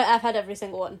quite nice. Oh my! I've had every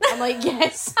single one. I'm like,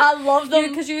 yes, I love them.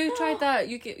 Because you tried that.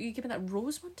 You gave me that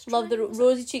rose one to try. Love the was it?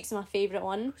 rosy cheeks. Is my favourite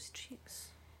one. Rosy cheeks.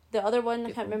 The other one, I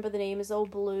Beautiful. can't remember the name, is all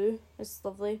blue. It's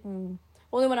lovely. Mm.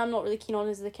 Only one I'm not really keen on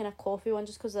is the kind of coffee one,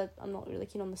 just because I'm not really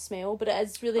keen on the smell. But it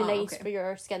is really nice okay. for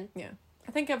your skin.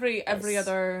 I think every It's-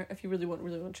 other, if you really want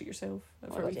to treat yourself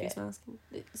for a God, face yeah. mask.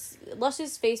 It's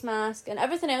Lush's face mask and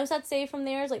everything else I'd say from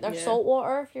there is like their Yeah. salt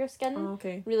water for your skin. Oh,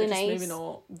 okay. Really But just nice. Maybe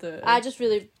not the. I just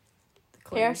really the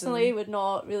cleansing. personally would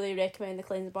not really recommend the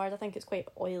cleanser bars. I think it's quite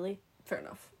oily Fair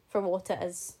enough. for what it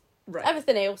is. Right.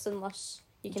 Everything else in Lush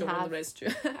you can Don't want have. the residue.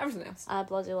 Everything else. I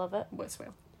bloody love it. Well,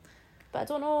 well. But I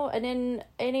don't know. And then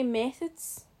any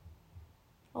methods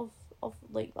of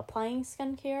like applying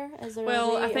skincare? Is there?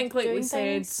 Well, a way I think of like we doing said.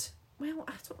 things? Well,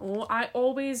 I don't know. I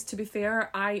always, to be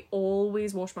fair, I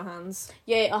always wash my hands.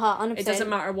 Yeah, 100%. It doesn't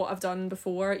matter what I've done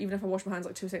before. Even if I wash my hands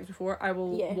like 2 seconds before, I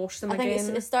will Yeah. wash them I think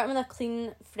again. it's starting with a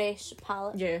clean, fresh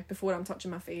palette. Yeah, before I'm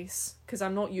touching my face, because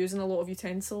I'm not using a lot of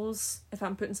utensils. If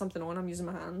I'm putting something on, I'm using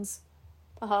my hands.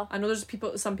 I know there's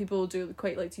some people do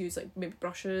quite like to use like maybe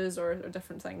brushes or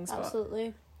different things.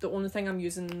 Absolutely. But the only thing I'm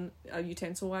using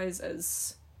utensil wise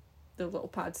is the little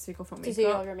pad to take off my To do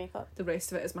all makeup. your makeup. The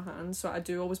rest of it is my hands, so I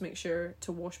do always make sure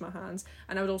to wash my hands.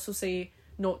 And I would also say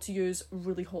not to use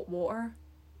really hot water.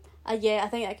 Yeah, I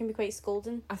think that can be quite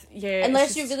scalding. Yeah, Unless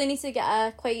it's you just- really need to get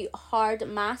a quite hard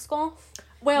mask off.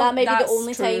 well, that may be the that's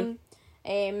only true.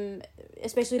 time.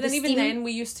 Especially But the then even steam. then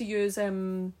we used to use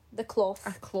the cloth.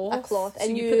 A cloth. So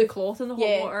and you put the cloth in the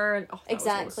hot water and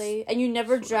exactly. And you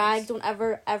never drag. Nice. Don't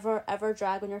ever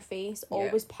drag on your face.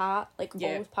 Always pat.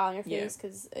 Always pat on your face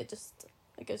because it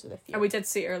gives you the feel. And we did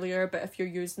say earlier, but if you're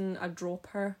using a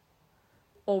dropper,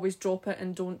 always drop it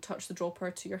and don't touch the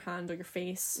dropper to your hand or your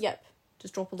face. Yep.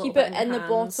 Just drop a little Keep bit it in the hands.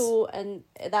 bottle and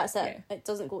that's it. Yeah. It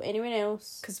doesn't go anywhere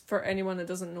else. Because for anyone that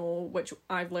doesn't know, which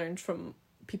I've learned from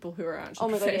people who are actually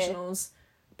professionals,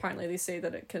 apparently they say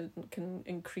that it can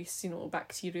increase,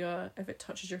 bacteria if it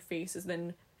touches your face, is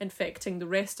then infecting the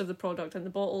rest of the product in the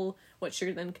bottle, which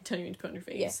you're then continuing to put on your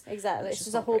face. Yeah, exactly. It's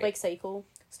just a whole big cycle.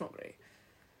 It's not great.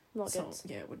 Not good.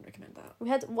 Yeah, I wouldn't recommend that. We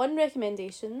had one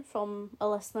recommendation from a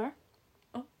listener,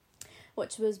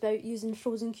 which was about using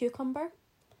frozen cucumber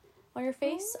on your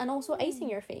face and also icing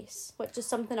your face, which is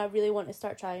something I really want to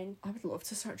start trying. I would love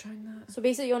to start trying that. So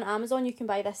basically on Amazon you can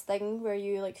buy this thing where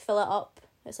you fill it up.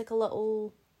 It's like a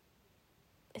little,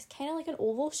 it's kind of like an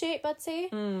oval shape, I'd say.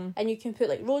 And you can put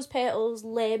rose petals,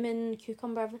 lemon,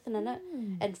 cucumber, everything in it,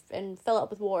 and fill it up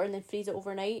with water and then freeze it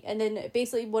overnight. And then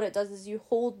basically what it does is you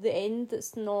hold the end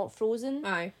that's not frozen.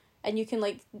 Aye. And you can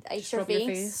ice your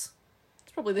face.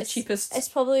 It's probably the cheapest. It's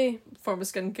probably form of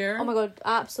skincare. Oh my god,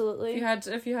 absolutely.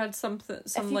 If you had some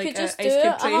ice cube trays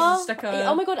and stick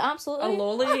oh my god, absolutely. a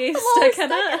lolly stick in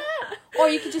it. Or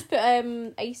you could just put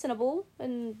ice in a bowl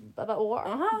and a bit of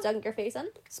water, dunk your face in.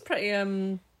 It's pretty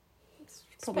it's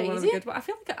probably one of the good. But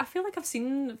I feel like I've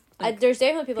seen there's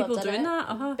definitely people doing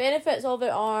that. Benefits of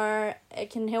it are it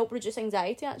can help reduce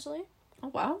anxiety actually. Oh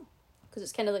wow. Because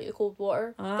it's kind of like the cold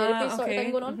water therapy sort of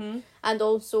thing going on. Mm-hmm. And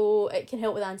also it can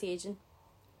help with anti-aging.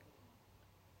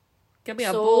 Give me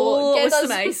a bowl with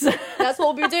some ice. That's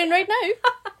what we'll be doing right now.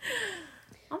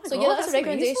 Oh my so god, that's a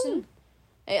recommendation.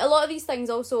 A lot of these things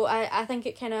also, I think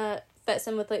it kind of fits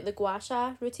in with the gua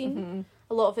sha routine. Mm-hmm.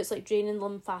 A lot of it's draining the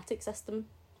lymphatic system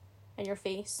in your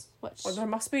face, which there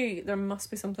must be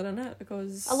something in it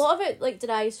because a lot of it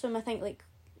derives from I think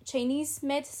Chinese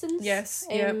medicines. Yes.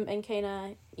 And kind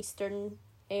of Eastern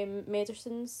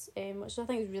medicines, which I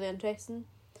think is really interesting.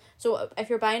 So if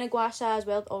you're buying a gua sha as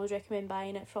well, I'd always recommend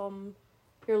buying it from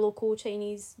your local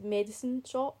Chinese medicine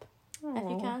shop. If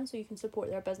you can, so you can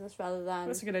support their business rather than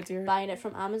that's a good idea. Buying it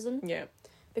from Amazon. Yeah.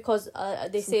 Because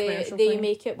they say they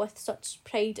make it with such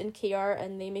pride and care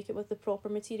and they make it with the proper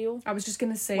material. I was just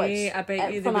going to say, I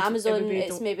bet you from Amazon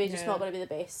it's maybe just yeah. not going to be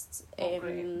the best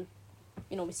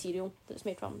material that it's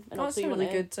made from. And also you really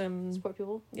want to good support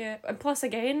people. Yeah, and plus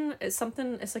again, it's like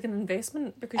an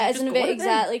investment because it is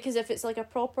exactly, because if it's a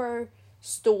proper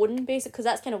stone basic, because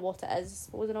that's kind of what it is,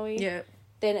 in a way. Yeah.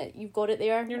 Then you've got it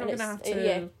there. You're not going to have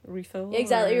to refill.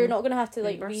 Exactly, you're not going to have to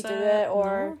redo it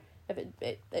or no.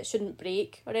 if it shouldn't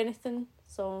break or anything.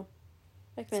 So,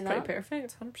 recommend that. It's pretty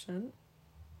perfect, 100%.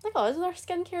 Like us with our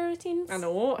skincare routines. I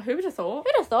know. Who would have thought?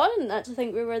 Who'd have thought? I didn't actually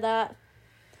think we were that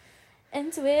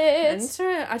into it.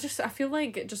 I feel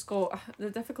like it just got...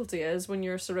 The difficulty is when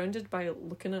you're surrounded by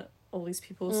looking at all these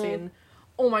people saying,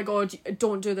 oh my god,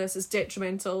 don't do this, it's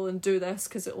detrimental, and do this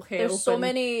because it'll help. There's so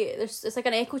many... It's like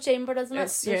an echo chamber, isn't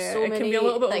it? It can be a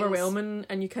little bit overwhelming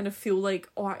and you kind of feel like,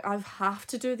 oh, I have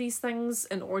to do these things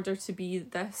in order to be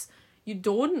this. You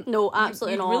don't. No,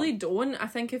 absolutely you not. You really don't. I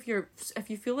think if you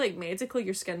feel like medically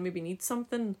your skin maybe needs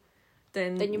something,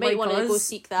 then you might want to go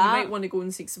seek that. You might want to go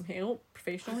and seek some help,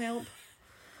 professional help.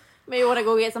 Maybe want to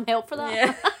go get some help for that.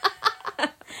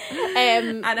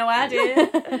 Yeah. I know I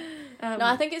do. No,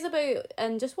 I think it's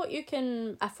about just what you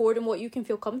can afford and what you can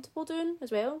feel comfortable doing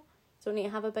as well. You don't need to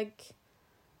have a big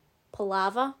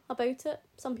palaver about it.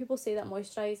 Some people say that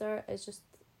moisturiser is just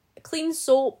a clean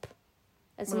soap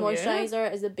and some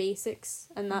moisturiser is the basics,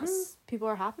 and that's people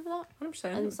are happy with that.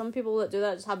 100%. And some people that do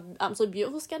that just have absolutely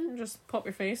beautiful skin. Just pop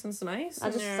your face in some ice. I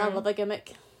love a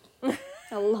gimmick.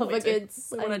 I love a good.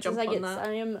 We want to jump on that.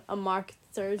 I am a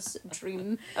marketer's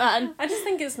dream. And I just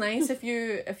think it's nice if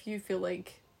you feel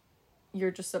like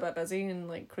you're just a bit busy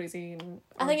and crazy, and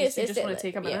I think you just want to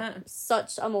take a minute.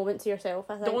 Such a moment to yourself.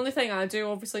 I think the only thing I do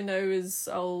obviously now is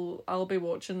I'll be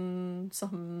watching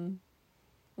something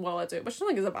while I do it, which I don't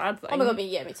think is a bad thing. Oh my god,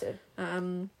 me too.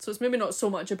 So it's maybe not so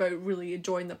much about really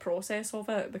enjoying the process of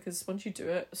it, because once you do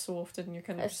it so often you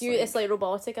kind of it's like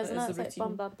robotic, isn't it? It's like routine.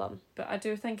 bum bum bum. But I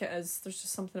do think it is. There's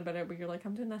just something about it where you're like,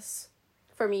 I'm doing this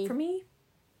for me,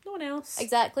 no one else.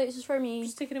 Exactly, it's just for me.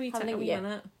 Just taking a wee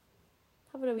minute.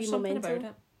 Having a wee There's momentum. something about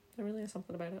it. There really is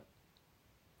something about it.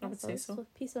 I would say so.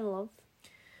 Peace and love.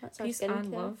 That's our peace skincare.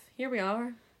 and love. Here we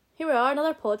are,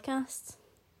 another podcast.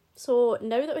 So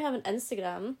now that we have an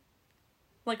Instagram,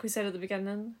 like we said at the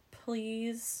beginning,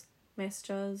 please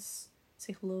message us,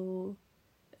 say hello.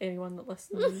 Anyone that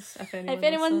listens, if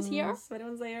anyone's here, if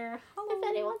anyone's there, hello. if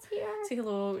anyone's here. Say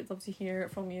hello. We'd love to hear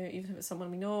from you, even if it's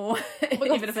someone we know, God.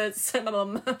 even if it's my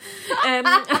mum.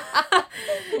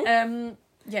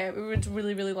 Yeah, we would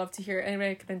really, really love to hear any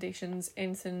recommendations,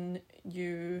 anything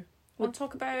you want to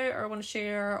talk about or want to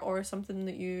share, or something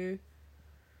that you,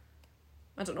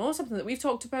 I don't know, something that we've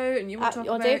talked about and you want to talk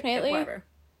about. Definitely. Whatever.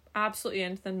 Absolutely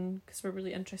anything, because we're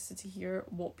really interested to hear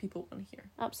what people want to hear.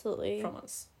 Absolutely. From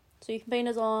us. So you can find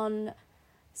us on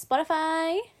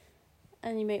Spotify,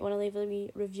 and you might want to leave a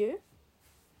wee review.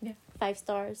 Yeah. 5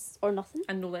 stars or nothing.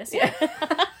 And no less, yeah.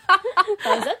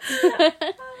 That is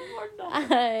it. Or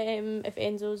nothing. If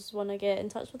Enzo's want to get in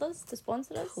touch with us to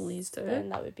sponsor us, Please do. then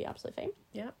that would be absolutely fine.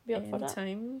 Yeah, Be up for that.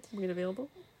 anytime we're available.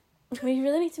 We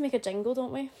really need to make a jingle,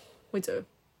 don't we? We do.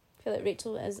 I feel like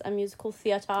Rachel is a musical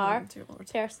theatre Oh, dear Lord.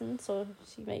 person, so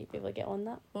she might be able to get on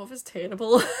that. What if it's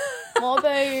terrible? What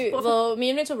about... Well, me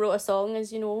and Rachel wrote a song,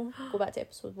 as you know. Go back to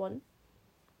episode 1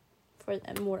 for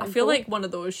more info. I feel like one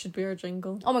of those should be our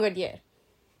jingle. Oh my god, yeah.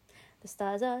 The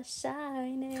stars are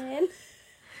shining.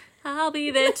 I'll be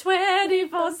there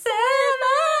 24/7.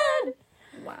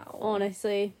 Wow.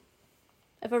 Honestly.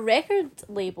 If a record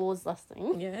label is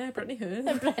listening... Yeah, Brittany who?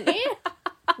 Brittany.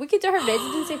 We could do her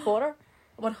residency for her.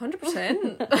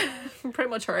 100%. Pretty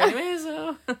much her anyway,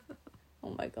 so...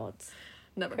 Oh my god.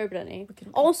 Never. Poor Brittany. We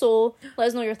can- Also, let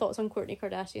us know your thoughts on Kourtney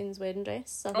Kardashian's wedding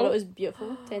dress. I thought it was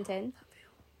beautiful. 10/10.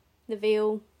 The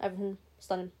veil, everything.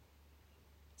 Stunning.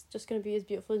 It's just going to be as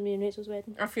beautiful as me and Rachel's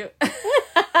wedding. I feel...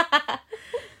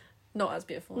 Not as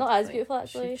beautiful. Not as beautiful,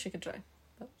 actually. She could try.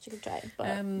 She could try,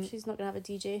 but she's not going to have a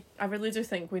DJ. I really do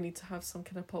think we need to have some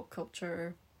kind of pop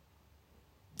culture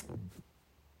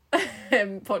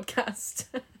podcast.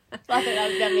 I think that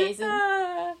would be amazing.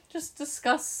 Just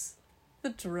discuss the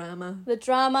drama. The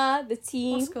drama, the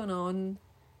tea, What's going on?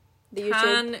 the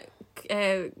YouTube.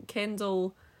 Can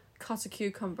Kendall cut a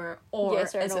cucumber, or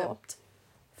Yes or is no? it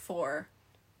for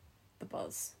the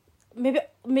buzz?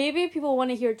 Maybe people want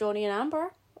to hear Johnny and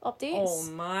Amber updates. Oh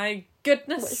my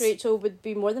goodness. Which Rachel would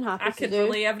be more than happy I to could do.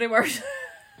 relay every word.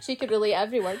 She could relay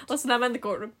every word. Listen, I'm in the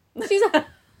courtroom. She's a...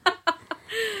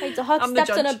 Right, the hug I'm the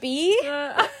steps on a judge. bee.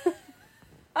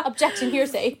 Objection,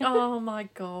 hearsay. Oh my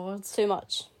god. Too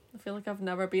much. I feel like I've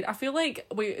never been. I feel like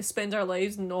we spend our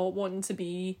lives not wanting to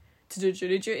do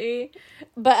jury duty.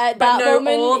 But at But that now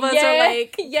moment, all of us yeah, are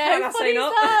like, yeah, can I how funny sign is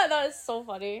up? that? That is so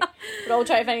funny. We're all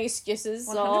trying to find excuses.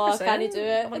 Oh, 100%. can you do I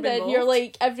it? wanna And be then you're involved.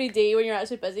 like, every day when you're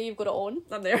actually busy, you've got it on.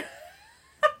 I'm there.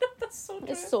 That's so true.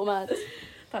 It's so mad.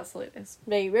 That's hilarious.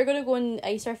 Right, we're going to go and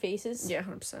ice our faces. Yeah,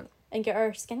 100%. And get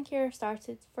our skincare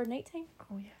started for nighttime.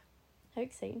 Oh yeah. How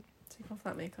exciting. Take off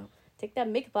that makeup. Take that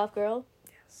makeup off, girl.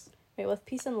 Yes. Right, with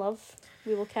peace and love,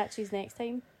 we will catch you next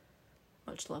time.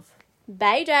 Much love.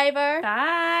 Bye, driver.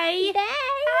 Bye.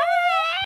 Bye.